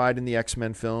Kitty Pryde in the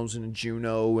X-Men films and in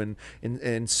Juno and in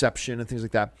Inception and things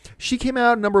like that, she came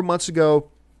out a number of months ago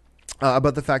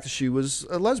about the fact that she was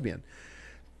a lesbian.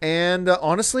 And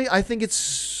honestly, I think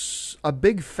it's a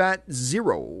big fat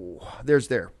zero.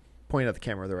 Pointing at the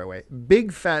camera the right way.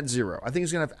 Big fat zero. I think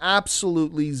it's going to have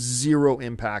absolutely zero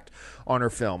impact on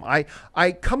her film. I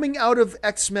coming out of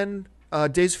X-Men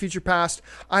Days of Future Past,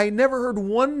 I never heard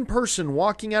one person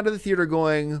walking out of the theater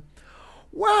going,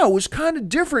 wow, it was kind of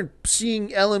different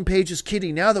seeing Ellen Page as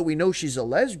Kitty now that we know she's a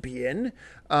lesbian.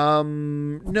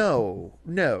 No.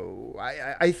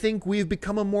 I think we've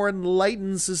become a more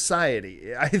enlightened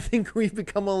society. I think we've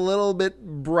become a little bit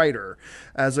brighter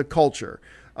as a culture.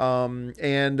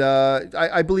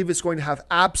 I believe it's going to have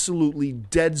absolutely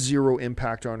dead zero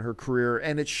impact on her career,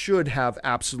 and it should have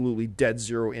absolutely dead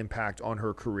zero impact on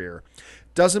her career.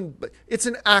 It's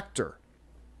an actor.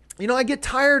 I get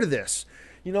tired of this.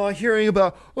 Hearing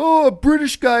about, a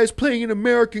British guy is playing an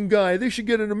American guy. They should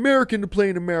get an American to play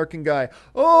an American guy.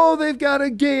 Oh, they've got a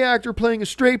gay actor playing a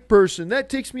straight person. That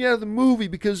takes me out of the movie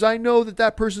because I know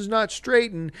that person's not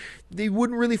straight and they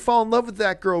wouldn't really fall in love with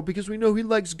that girl because we know he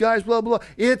likes guys, blah, blah.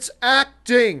 It's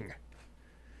acting.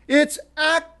 It's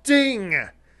acting.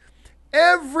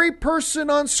 Every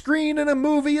person on screen in a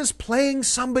movie is playing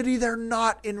somebody they're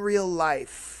not in real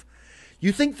life.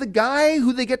 You think the guy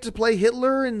who they get to play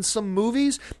Hitler in some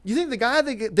movies, you think the guy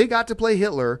they got to play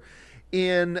Hitler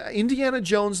in Indiana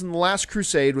Jones and the Last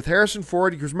Crusade with Harrison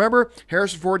Ford, because remember,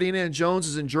 Harrison Ford, Indiana Jones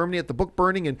is in Germany at the book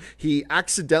burning and he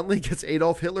accidentally gets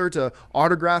Adolf Hitler to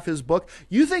autograph his book.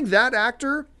 You think that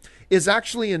actor is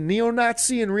actually a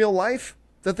neo-Nazi in real life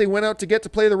that they went out to get to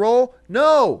play the role?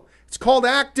 No, it's called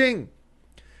acting.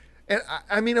 And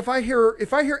I mean, if I hear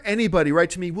anybody write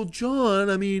to me, well,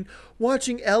 John,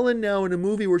 watching Ellen now in a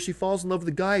movie where she falls in love with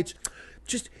a guy, it's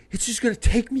just going to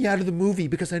take me out of the movie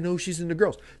because I know she's into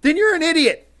girls. Then you're an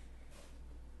idiot.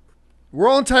 We're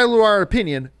all entitled to our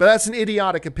opinion, but that's an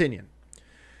idiotic opinion.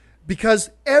 Because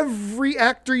every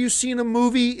actor you see in a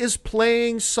movie is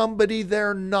playing somebody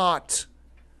they're not.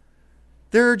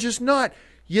 They're just not.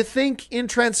 You think in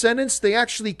Transcendence they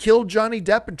actually killed Johnny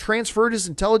Depp and transferred his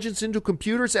intelligence into a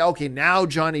computer and say, okay, now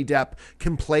Johnny Depp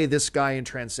can play this guy in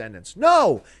Transcendence.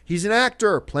 No, he's an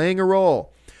actor playing a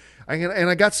role. And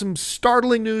I got some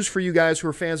startling news for you guys who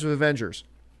are fans of Avengers.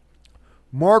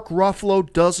 Mark Ruffalo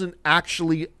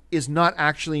is not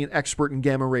actually an expert in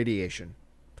gamma radiation.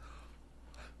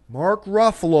 Mark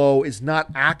Ruffalo is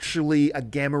not actually a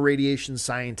gamma radiation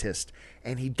scientist,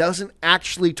 and he doesn't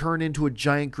actually turn into a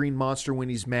giant green monster when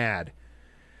he's mad.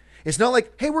 It's not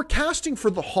like, hey, we're casting for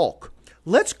the Hulk.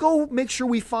 Let's go make sure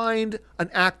we find an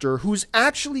actor who's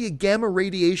actually a gamma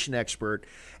radiation expert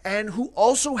and who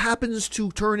also happens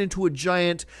to turn into a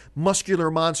giant muscular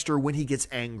monster when he gets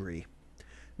angry.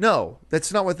 No,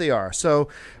 that's not what they are. So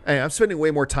I'm spending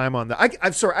way more time on that.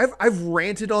 I'm sorry. I've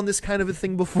ranted on this kind of a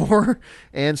thing before,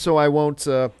 and so I won't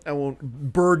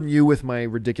burden you with my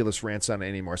ridiculous rants on it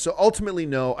anymore. So ultimately,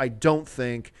 no, I don't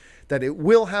think that it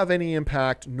will have any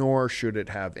impact, nor should it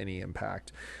have any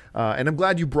impact. And I'm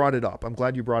glad you brought it up.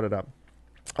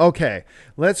 Okay,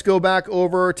 let's go back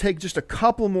over. Take just a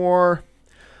couple more.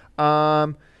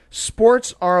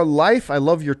 Sports Are Life. I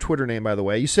love your Twitter name, by the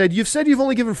way. You've said you've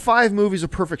only given 5 movies a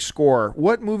perfect score.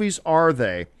 What movies are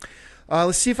they?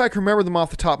 Let's see if I can remember them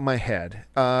off the top of my head.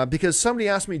 Because somebody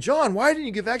asked me, John, why didn't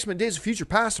you give X-Men Days of Future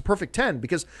Past a perfect 10?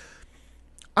 Because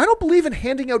I don't believe in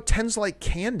handing out 10s like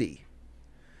candy.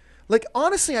 Like,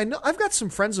 honestly, I know I've got some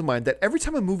friends of mine that every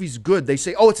time a movie's good, they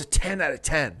say, oh, it's a 10 out of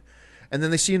 10. And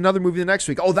then they see another movie the next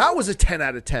week. Oh, that was a 10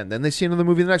 out of 10. Then they see another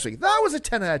movie the next week. That was a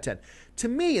 10 out of 10. To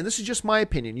me, and this is just my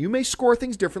opinion, you may score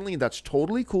things differently, and that's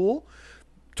totally cool,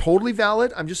 totally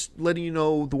valid. I'm just letting you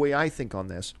know the way I think on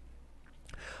this.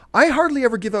 I hardly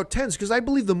ever give out 10s because I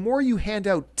believe the more you hand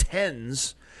out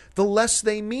 10s, the less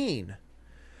they mean.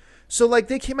 So, like,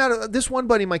 this one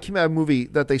buddy of mine came out of a movie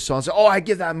that they saw and said, oh, I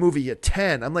give that movie a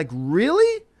 10. I'm like,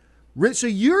 really? So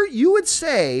you would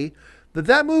say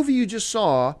that movie you just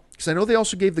saw, because I know they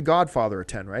also gave The Godfather a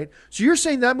 10, right? So you're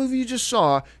saying that movie you just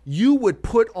saw, you would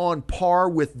put on par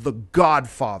with The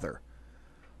Godfather.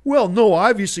 Well, no,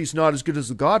 obviously it's not as good as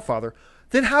The Godfather.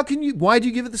 Then why do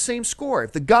you give it the same score?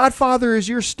 If The Godfather is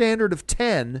your standard of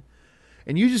 10,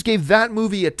 and you just gave that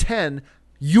movie a 10,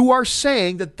 you are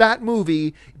saying that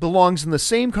movie belongs in the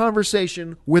same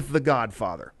conversation with The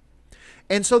Godfather.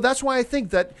 And so that's why I think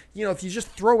that, if you just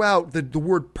throw out the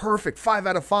word perfect, 5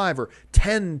 out of 5, or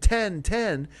 10, 10,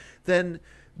 10, then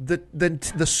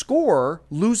the score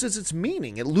loses its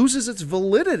meaning. It loses its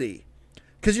validity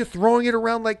because you're throwing it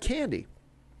around like candy.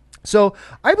 So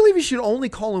I believe you should only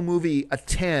call a movie a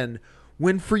 10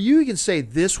 when for you can say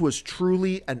this was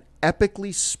truly an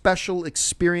epically special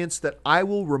experience that I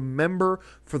will remember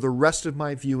for the rest of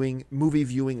my movie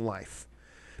viewing life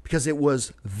because it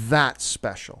was that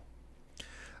special.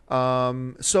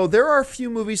 So there are a few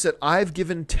movies that I've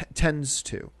given 10s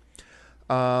to.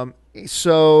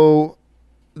 So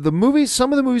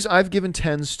some of the movies I've given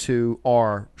 10s to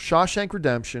are Shawshank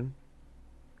Redemption.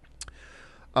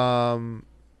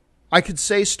 I could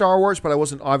say Star Wars, but I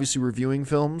wasn't obviously reviewing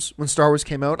films. When Star Wars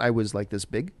came out, I was like this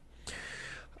big.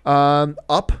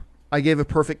 Up, I gave a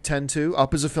perfect 10 to.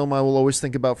 Up is a film I will always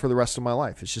think about for the rest of my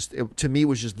life. To me, it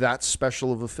was just that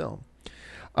special of a film.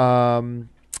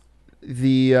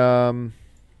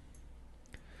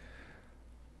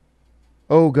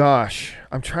 Oh gosh,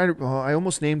 I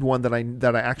almost named one that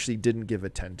I actually didn't give a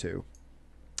 10 to.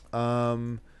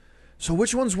 So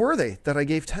which ones were they that I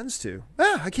gave 10s to?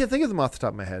 I can't think of them off the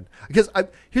top of my head. Because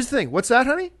here's the thing. What's that,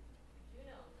 honey?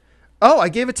 Juno. Oh, I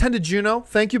gave a 10 to Juno.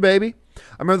 Thank you, baby.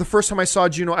 I remember the first time I saw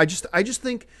Juno. I just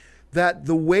think that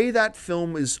the way that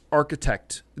film is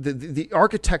the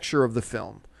architecture of the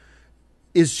film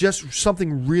is just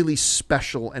something really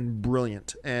special and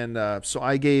brilliant. And so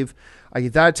I gave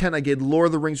that a 10. I gave Lord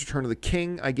of the Rings: Return of the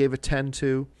King. I gave a 10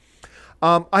 to.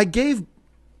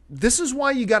 This is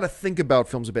why you got to think about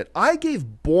films a bit. I gave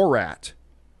Borat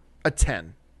a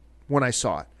 10 when I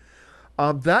saw it.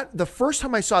 The first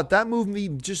time I saw it, that movie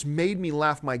just made me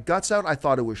laugh my guts out. I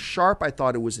thought it was sharp. I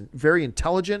thought it was very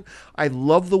intelligent. I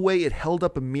love the way it held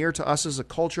up a mirror to us as a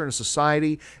culture and a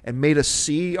society and made us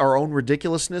see our own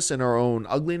ridiculousness and our own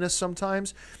ugliness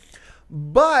sometimes.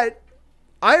 But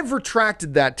I've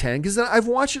retracted that 10 because I've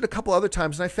watched it a couple other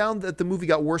times and I found that the movie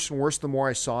got worse and worse the more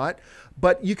I saw it.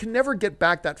 But you can never get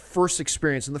back that first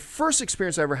experience. And the first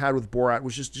experience I ever had with Borat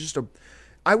was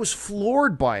I was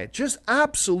floored by it. Just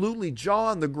absolutely jaw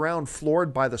on the ground,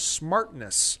 floored by the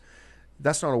smartness.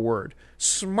 That's not a word.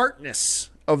 Smartness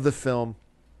of the film.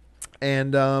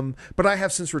 And but I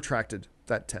have since retracted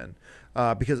that 10.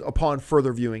 Because upon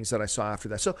further viewings that I saw after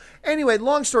that. So anyway,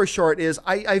 long story short is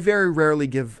I very rarely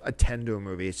give a 10 to a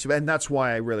movie. And that's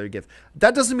why I rarely give.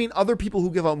 That doesn't mean other people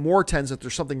who give out more 10s that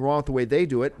there's something wrong with the way they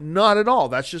do it. Not at all.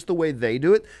 That's just the way they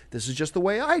do it. This is just the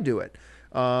way I do it.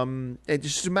 It's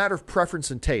just a matter of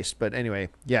preference and taste. But anyway,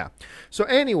 yeah. So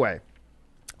anyway,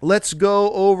 let's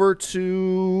go over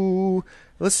to,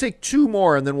 let's take 2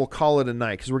 more and then we'll call it a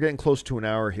night because we're getting close to an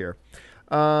hour here.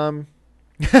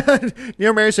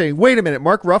 Neil Mary saying, wait a minute,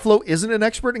 Mark Ruffalo isn't an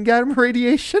expert in gamma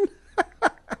radiation?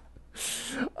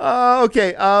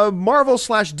 Okay.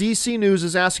 Marvel/DC News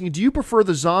is asking, do you prefer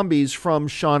the zombies from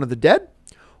Shaun of the Dead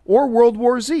or World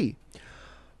War Z?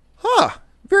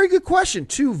 Very good question.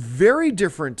 2 very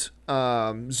different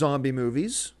zombie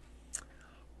movies.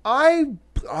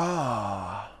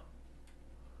 Wow.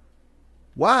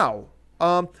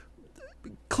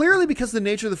 Clearly, because the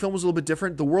nature of the film was a little bit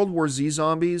different, the World War Z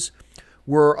zombies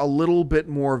were a little bit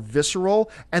more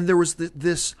visceral, and there was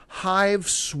this hive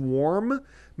swarm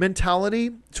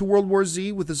mentality to World War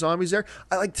Z with the zombies there.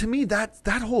 To me, that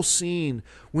whole scene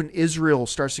when Israel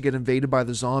starts to get invaded by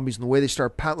the zombies and the way they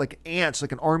start like ants,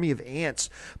 like an army of ants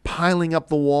piling up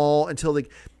the wall until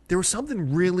there was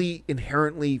something really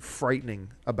inherently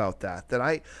frightening about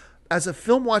that as a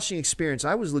film watching experience,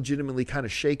 I was legitimately kind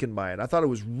of shaken by it. I thought it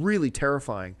was really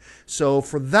terrifying. So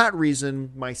for that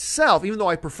reason, myself, even though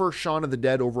I prefer Shaun of the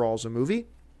Dead overall as a movie,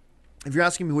 if you're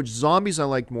asking me which zombies I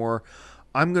liked more,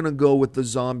 I'm going to go with the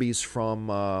zombies from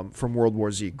World War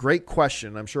Z. Great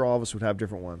question. I'm sure all of us would have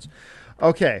different ones.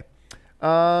 Okay.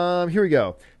 Here we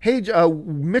go. Hey,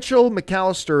 Mitchell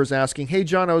McAllister is asking, hey,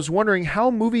 John, I was wondering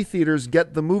how movie theaters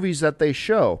get the movies that they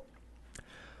show.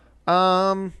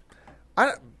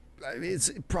 It's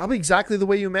probably exactly the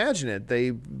way you imagine it. They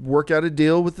work out a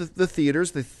deal with the theaters.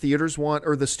 The theaters want,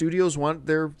 or the studios want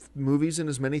their movies in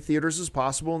as many theaters as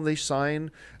possible, and they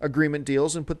sign agreement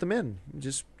deals and put them in.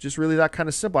 Just really that kind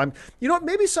of simple. You know what?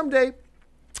 Maybe someday,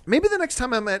 maybe the next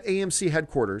time I'm at AMC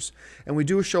headquarters and we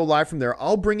do a show live from there,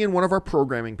 I'll bring in one of our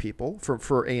programming people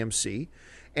for AMC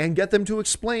and get them to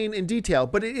explain in detail.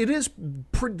 But it is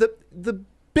the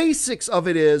basics of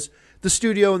it is, the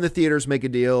studio and the theaters make a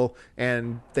deal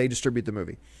and they distribute the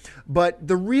movie. But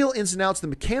the real ins and outs, the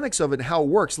mechanics of it and how it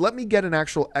works, let me get an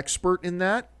actual expert in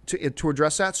that to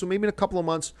address that. So maybe in a couple of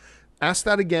months, ask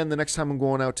that again the next time I'm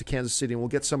going out to Kansas City, and we'll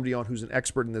get somebody on who's an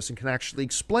expert in this and can actually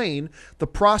explain the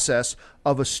process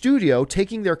of a studio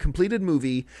taking their completed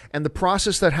movie and the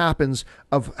process that happens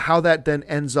of how that then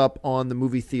ends up on the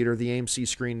movie theater, the AMC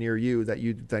screen near you that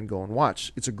you then go and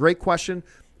watch. It's a great question,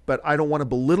 but I don't want to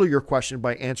belittle your question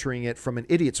by answering it from an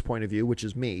idiot's point of view, which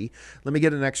is me. Let me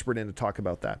get an expert in to talk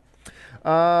about that.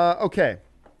 Okay.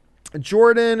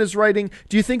 Jordan is writing,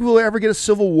 do you think we'll ever get a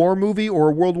Civil War movie or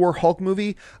a World War Hulk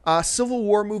movie? Civil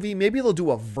War movie, maybe they'll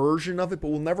do a version of it, but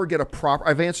we'll never get a proper,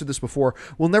 I've answered this before,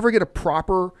 we'll never get a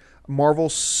proper Marvel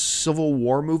Civil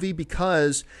War movie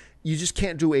because you just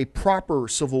can't do a proper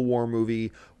Civil War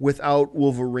movie without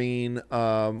Wolverine,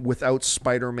 without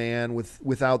Spider-Man,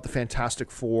 without the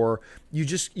Fantastic Four.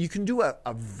 You can do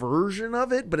a version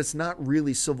of it, but it's not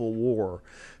really Civil War.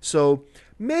 So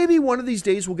maybe one of these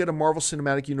days we'll get a Marvel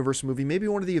Cinematic Universe movie. Maybe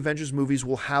one of the Avengers movies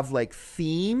will have like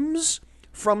themes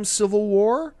from Civil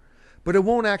War, but it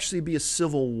won't actually be a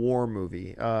Civil War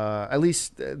movie. At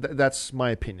least that's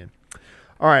my opinion.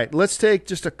 All right, let's take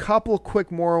just a couple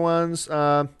quick more ones.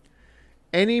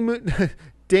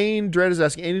 Dane Dredd is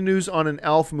asking, any news on an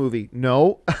Elf movie?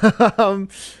 No.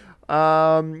 Not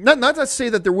to say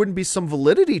that there wouldn't be some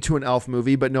validity to an Elf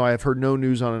movie, but no, I have heard no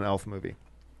news on an Elf movie.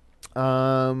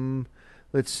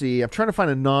 Let's see. I'm trying to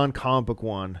find a non-comic book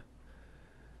one.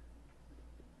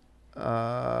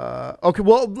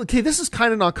 Okay, this is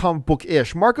kind of non-comic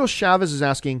book-ish. Marcos Chavez is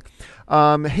asking,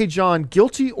 hey, John,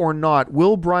 guilty or not,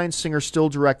 will Bryan Singer still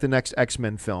direct the next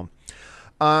X-Men film?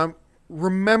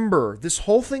 Remember, this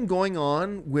whole thing going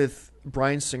on with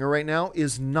Bryan Singer right now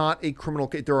is not a criminal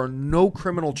case. There are no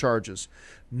criminal charges.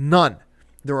 None.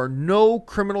 There are no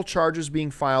criminal charges being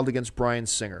filed against Bryan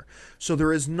Singer. So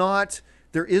there is not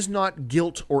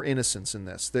guilt or innocence in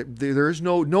this. There is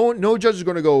no judge is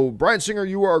going to go, Bryan Singer,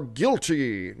 you are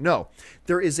guilty. No.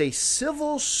 There is a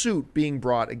civil suit being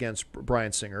brought against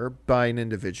Bryan Singer by an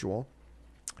individual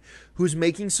who's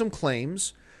making some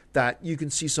claims that you can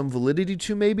see some validity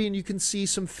to maybe, and you can see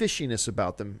some fishiness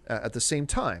about them at the same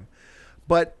time.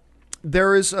 But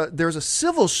there's a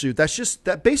civil suit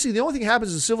that basically the only thing that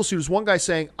happens in a civil suit is one guy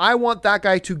saying, I want that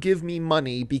guy to give me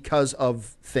money because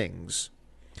of things.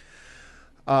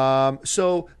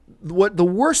 So what the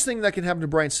worst thing that can happen to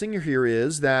Bryan Singer here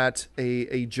is that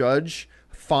a judge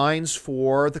fines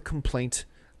for the complaint,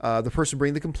 the person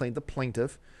bringing the complaint, the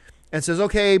plaintiff, and says,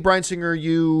 okay, Bryan Singer,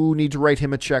 you need to write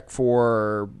him a check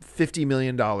for $50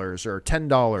 million or $10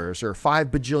 or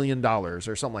 $5 bajillion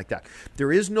or something like that.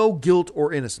 There is no guilt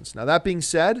or innocence. Now, that being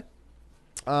said,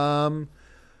 I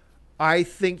I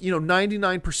think,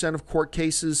 99% of court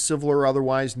cases, civil or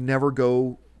otherwise, never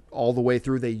go all the way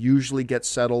through. They usually get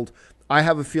settled. I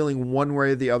have a feeling one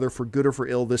way or the other, for good or for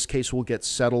ill, this case will get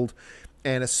settled.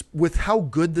 And it's, with how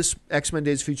good this X-Men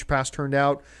Days of Future Past turned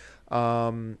out,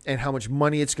 and how much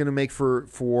money it's going to make for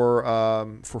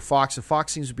Fox, and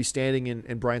Fox seems to be standing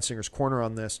in Bryan Singer's corner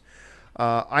on this,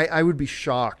 I would be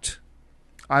shocked.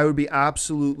 I would be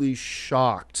absolutely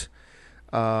shocked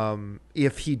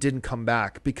if he didn't come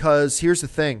back. Because here's the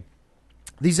thing.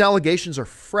 These allegations are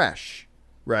fresh,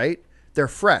 right? They're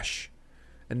fresh,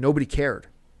 and nobody cared.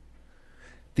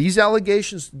 These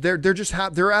allegations,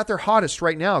 they're at their hottest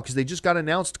right now because they just got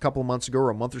announced a couple of months ago or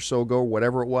a month or so ago or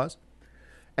whatever it was,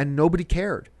 and nobody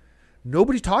cared.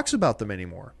 Nobody talks about them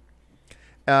anymore.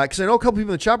 Because I know a couple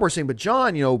people in the chat were saying, but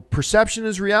John, perception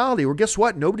is reality. Well, guess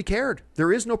what? Nobody cared.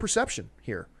 There is no perception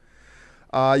here.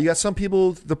 You got some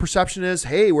people, the perception is,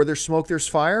 hey, where there's smoke, there's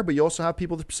fire. But you also have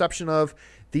people, the perception of,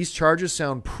 these charges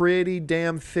sound pretty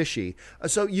damn fishy.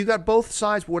 So you got both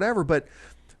sides, whatever. But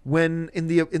when in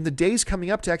the days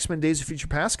coming up to X-Men Days of Future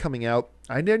Past coming out,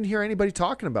 I didn't hear anybody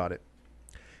talking about it.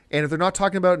 And if they're not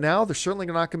talking about it now, they're certainly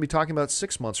not going to be talking about it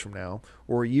 6 months from now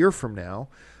or a year from now.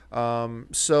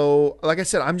 So like I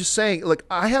said, I'm just saying, like,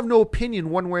 I have no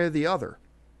opinion one way or the other.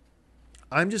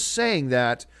 I'm just saying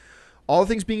that all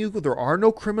things being equal, there are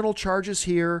no criminal charges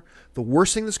here. The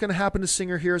worst thing that's going to happen to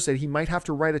Singer here is that he might have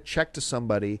to write a check to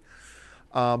somebody.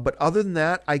 But other than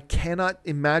that, I cannot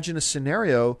imagine a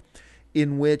scenario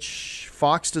in which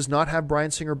Fox does not have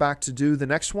Bryan Singer back to do the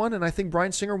next one. And I think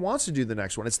Bryan Singer wants to do the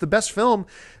next one. It's the best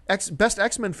best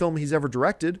X-Men film he's ever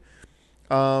directed.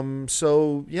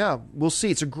 So yeah, we'll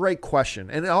see. It's a great question.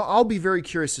 And I'll be very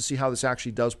curious to see how this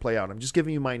actually does play out. I'm just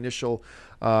giving you my initial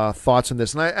thoughts on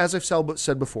this. And as I've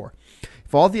said before,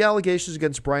 if all the allegations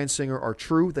against Bryan Singer are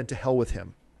true, then to hell with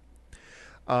him.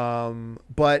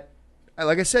 But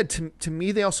like I said, to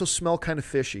me, they also smell kind of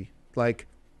fishy. Like,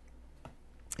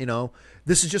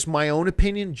 this is just my own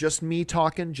opinion, just me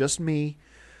talking, just me.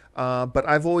 But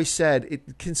I've always said,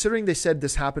 considering they said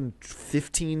this happened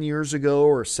 15 years ago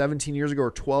or 17 years ago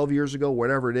or 12 years ago,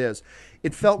 whatever it is,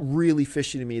 it felt really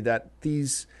fishy to me that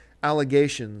these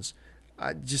allegations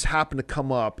just happened to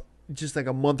come up just like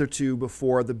a month or two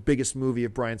before the biggest movie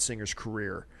of Bryan Singer's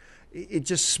career. It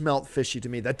just smelt fishy to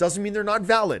me. That doesn't mean they're not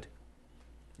valid.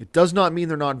 It does not mean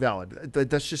they're not valid.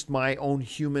 That's just my own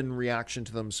human reaction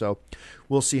to them. So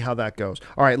we'll see how that goes.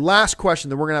 All right, last question,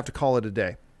 then we're going to have to call it a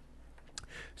day.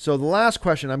 So the last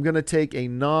question, I'm going to take a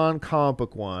non-comic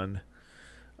book one.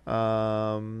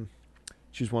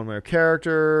 Choose one more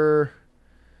character.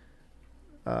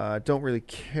 Don't really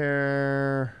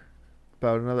care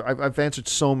about another. I've answered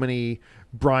so many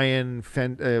Brian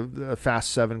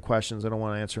Fast 7 questions. I don't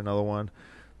want to answer another one.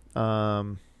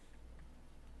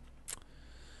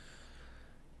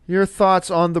 Your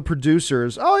thoughts on The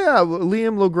Producers. Oh, yeah.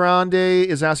 Liam Logrande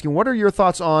is asking, what are your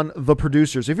thoughts on The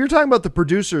Producers? If you're talking about The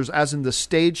Producers as in the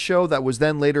stage show that was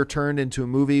then later turned into a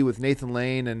movie with Nathan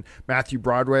Lane and Matthew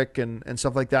Broderick and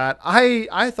stuff like that,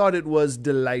 I thought it was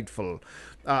delightful.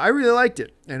 I really liked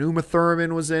it. And Uma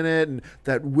Thurman was in it, and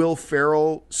that Will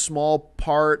Ferrell small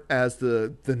part as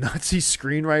the Nazi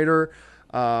screenwriter.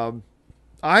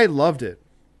 I loved it.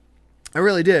 I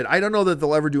really did. I don't know that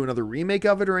they'll ever do another remake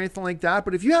of it or anything like that,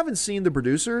 but if you haven't seen The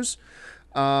Producers,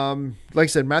 like I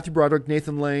said, Matthew Broderick,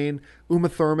 Nathan Lane, Uma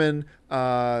Thurman,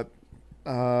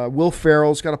 Will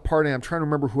Ferrell's got a part in it. I'm trying to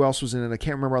remember who else was in it. I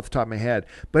can't remember off the top of my head,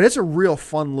 but it's a real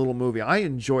fun little movie. I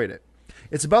enjoyed it.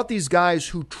 It's about these guys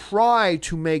who try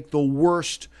to make the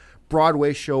worst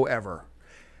Broadway show ever,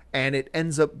 and it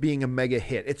ends up being a mega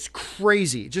hit. It's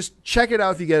crazy. Just check it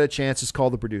out if you get a chance. It's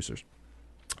called The Producers.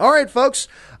 All right, folks.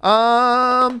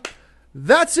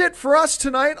 That's it for us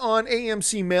tonight on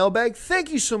AMC Mailbag. Thank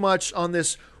you so much on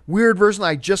this weird version.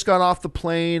 I just got off the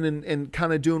plane and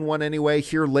kind of doing one anyway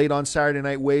here late on Saturday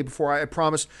night, way before I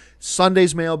promise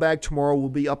Sunday's Mailbag tomorrow will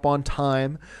be up on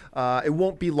time. It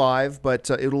won't be live, but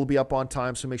it'll be up on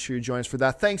time, so make sure you join us for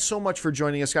that. Thanks so much for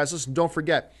joining us, guys. Listen, don't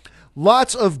forget,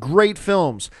 lots of great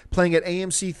films playing at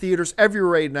AMC theaters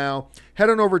everywhere right now. Head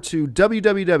on over to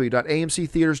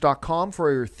www.amctheaters.com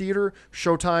for your theater,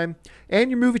 showtime,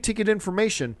 and your movie ticket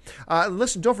information.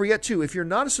 Listen, don't forget, too, if you're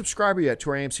not a subscriber yet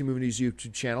to our AMC Movie News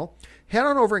YouTube channel, head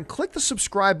on over and click the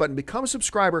subscribe button, become a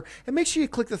subscriber, and make sure you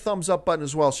click the thumbs up button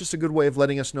as well. It's just a good way of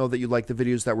letting us know that you like the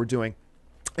videos that we're doing.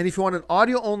 And if you want an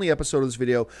audio-only episode of this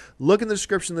video, look in the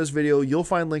description of this video. You'll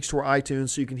find links to our iTunes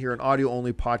so you can hear an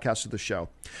audio-only podcast of the show.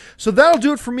 So that'll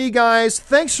do it for me, guys.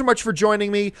 Thanks so much for joining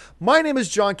me. My name is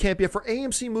John Campia for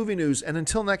AMC Movie News, and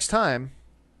until next time,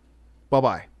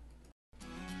 bye-bye.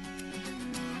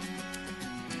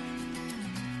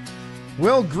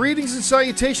 Well, greetings and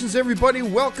salutations, everybody.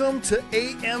 Welcome to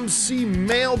AMC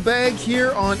Mailbag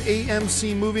here on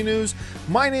AMC Movie News.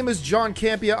 My name is John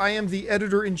Campia. I am the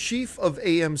editor-in-chief of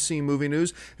AMC Movie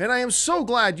News, and I am so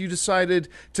glad you decided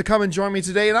to come and join me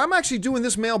today. And I'm actually doing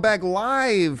this mailbag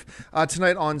live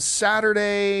tonight on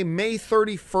Saturday, May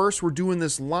 31st. We're doing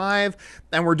this live,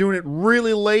 and we're doing it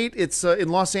really late. It's in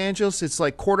Los Angeles. It's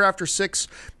like 6:15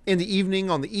 in the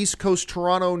evening on the East Coast,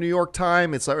 Toronto, New York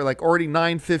time. It's like already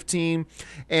 9:15.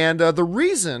 And the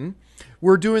reason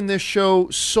we're doing this show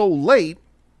so late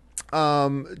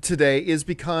today is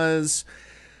because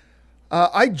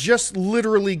I just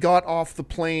literally got off the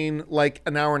plane like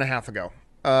an hour and a half ago.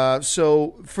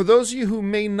 So for those of you who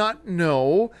may not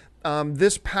know,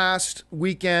 this past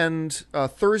weekend,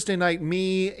 Thursday night,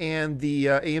 me and the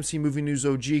AMC Movie News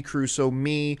OG crew, so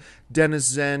me, Dennis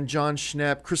Zen, John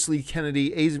Schnepp, Chris Lee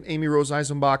Kennedy, Amy Rose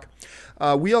Eisenbach,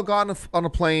 we all got on a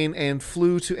plane and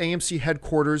flew to AMC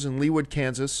headquarters in Leawood,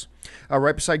 Kansas,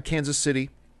 right beside Kansas City.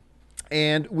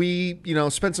 And we,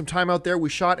 spent some time out there. We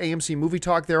shot AMC Movie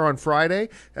Talk there on Friday,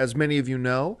 as many of you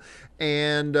know.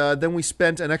 And then we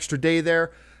spent an extra day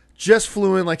there. Just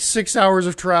flew in like 6 hours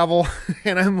of travel,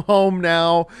 and I'm home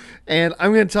now. And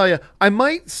I'm going to tell you, I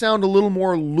might sound a little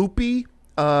more loopy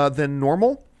than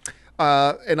normal.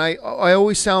 And I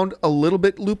always sound a little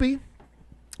bit loopy.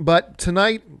 But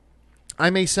tonight, I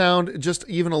may sound just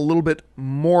even a little bit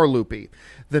more loopy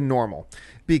than normal.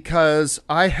 Because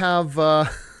I have...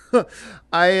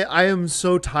 I am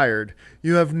so tired.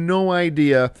 You have no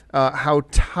idea how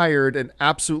tired and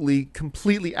absolutely,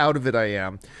 completely out of it I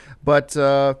am. But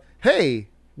hey,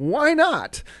 why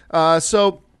not?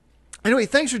 So anyway,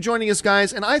 thanks for joining us,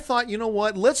 guys. And I thought, you know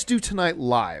what? Let's do tonight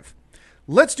live.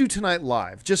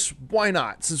 Just why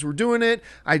not? Since we're doing it,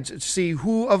 I see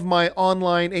who of my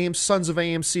online Sons of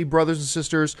AMC brothers and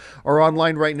sisters are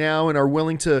online right now and are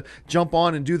willing to jump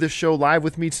on and do this show live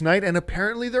with me tonight. And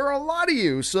apparently there are a lot of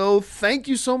you. So thank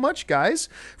you so much, guys,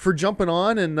 for jumping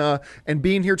on and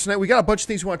being here tonight. We got a bunch of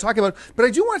things we want to talk about, but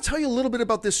I do want to tell you a little bit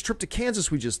about this trip to Kansas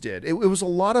we just did. It was a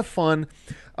lot of fun.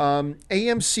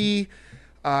 AMC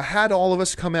had all of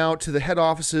us come out to the head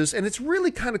offices, and it's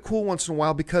really kind of cool once in a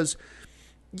while because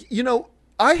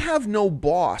I have no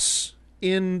boss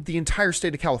in the entire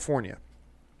state of California.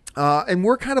 And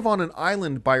we're kind of on an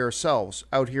island by ourselves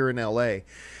out here in LA.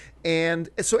 And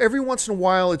so every once in a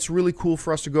while, it's really cool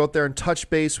for us to go out there and touch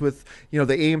base with, the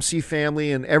AMC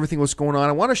family and everything that's going on.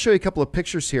 I want to show you a couple of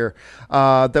pictures here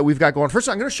that we've got going. First,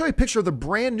 I'm going to show you a picture of the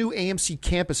brand new AMC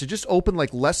campus. It just opened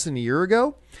like less than a year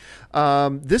ago.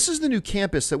 This is the new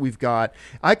campus that we've got.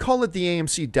 I call it the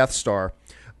AMC Death Star.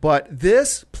 But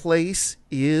this place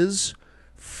is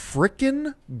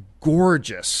frickin'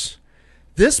 gorgeous.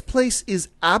 This place is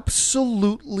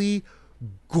absolutely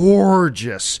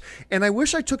gorgeous. And I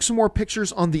wish I took some more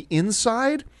pictures on the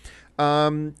inside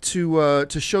to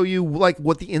show you like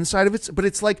what the inside of it's. But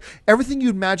it's like everything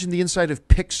you'd imagine the inside of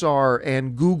Pixar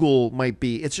and Google might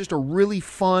be. It's just a really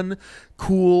fun,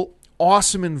 cool,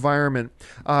 awesome environment.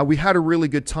 We had a really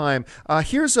good time.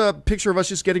 Here's a picture of us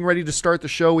just getting ready to start the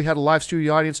show. We had a live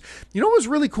studio audience. You know what was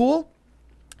really cool?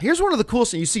 Here's one of the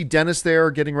coolest things. You see Dennis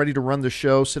there getting ready to run the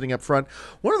show, sitting up front.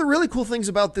 One of the really cool things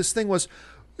about this thing was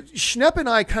Schnepp and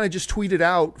I kind of just tweeted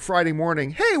out Friday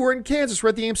morning, hey, we're in Kansas. We're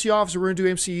at the AMC office. We're going to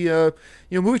do AMC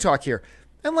Movie Talk here.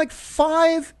 And like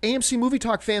 5 AMC Movie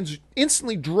Talk fans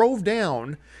instantly drove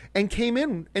down and came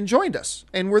in and joined us.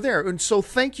 And we're there. And so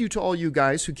thank you to all you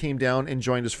guys who came down and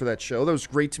joined us for that show. That was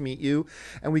great to meet you.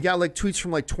 And we got like tweets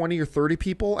from like 20 or 30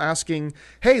 people asking,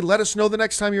 hey, let us know the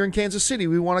next time you're in Kansas City.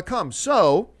 We want to come.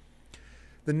 So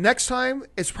the next time,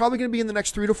 it's probably going to be in the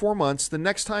next 3 to 4 months. The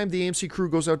next time the AMC crew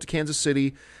goes out to Kansas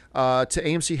City, to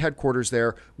AMC headquarters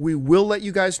there, we will let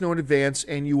you guys know in advance,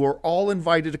 and you are all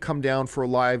invited to come down for a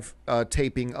live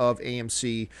taping of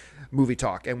AMC Movie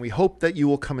Talk, and we hope that you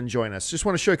will come and join us. Just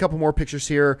want to show you a couple more pictures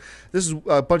here. This is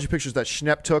a bunch of pictures that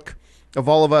Schnepp took of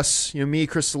all of us, me,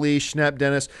 Chris Lee, Schnepp,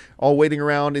 Dennis, all waiting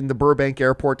around in the Burbank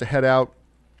airport to head out.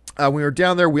 When we were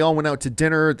down there, we all went out to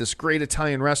dinner at this great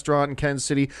Italian restaurant in Kansas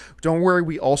City. Don't worry,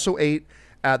 we also ate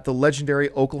at the legendary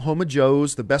Oklahoma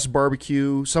Joe's, the best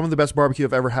barbecue, some of the best barbecue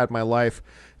I've ever had in my life.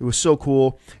 It was so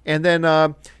cool. And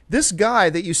then this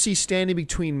guy that you see standing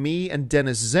between me and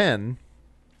Dennis Zen,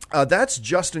 that's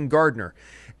Justin Gardner.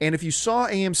 And if you saw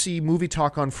AMC Movie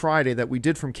Talk on Friday that we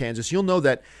did from Kansas, you'll know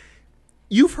that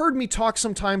you've heard me talk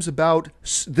sometimes about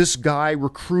this guy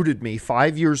recruited me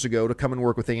 5 years ago to come and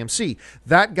work with AMC.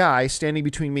 That guy standing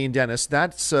between me and Dennis,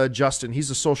 that's Justin. He's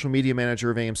the social media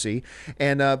manager of AMC.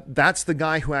 And that's the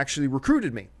guy who actually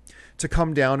recruited me to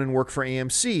come down and work for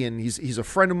AMC, and he's a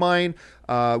friend of mine.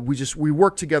 We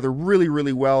work together really,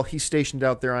 really well. He's stationed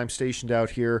out there, I'm stationed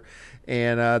out here,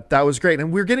 and that was great.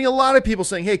 And we're getting a lot of people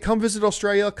saying, "Hey, come visit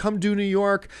Australia, come do New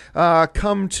York,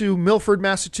 come to Milford,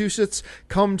 Massachusetts,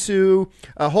 come to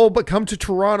come to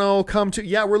Toronto,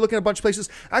 we're looking at a bunch of places."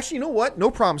 Actually, you know what? No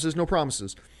promises, no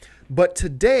promises. But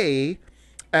today,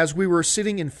 as we were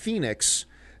sitting in Phoenix,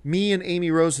 me and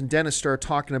Amy Rose and Dennis started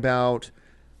talking about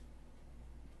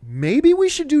maybe we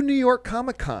should do New York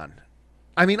Comic Con.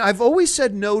 I mean, I've always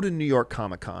said no to New York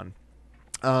Comic Con.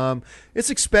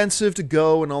 It's expensive to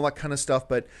go and all that kind of stuff.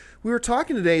 But we were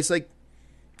talking today. It's like,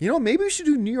 maybe we should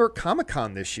do New York Comic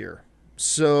Con this year.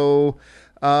 So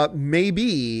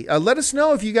maybe let us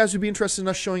know if you guys would be interested in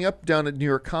us showing up down at New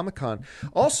York Comic Con.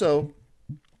 Also,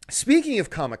 speaking of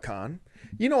Comic Con,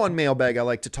 on Mailbag, I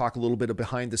like to talk a little bit of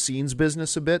behind the scenes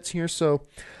business a bit here. So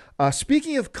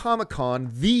speaking of Comic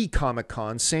Con, the Comic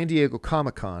Con, San Diego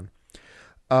Comic Con,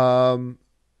 going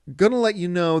to let you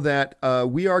know that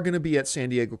we are going to be at San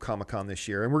Diego Comic Con this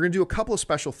year, and we're going to do a couple of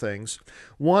special things.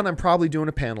 One, I'm probably doing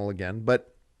a panel again,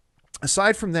 but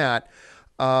aside from that,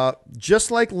 just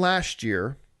like last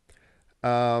year,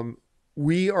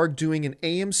 we are doing an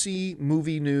AMC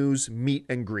Movie News meet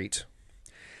and greet.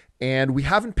 And we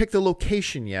haven't picked the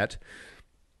location yet,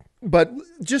 but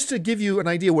just to give you an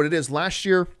idea what it is, last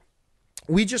year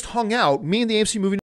we just hung out, me and the AMC Movie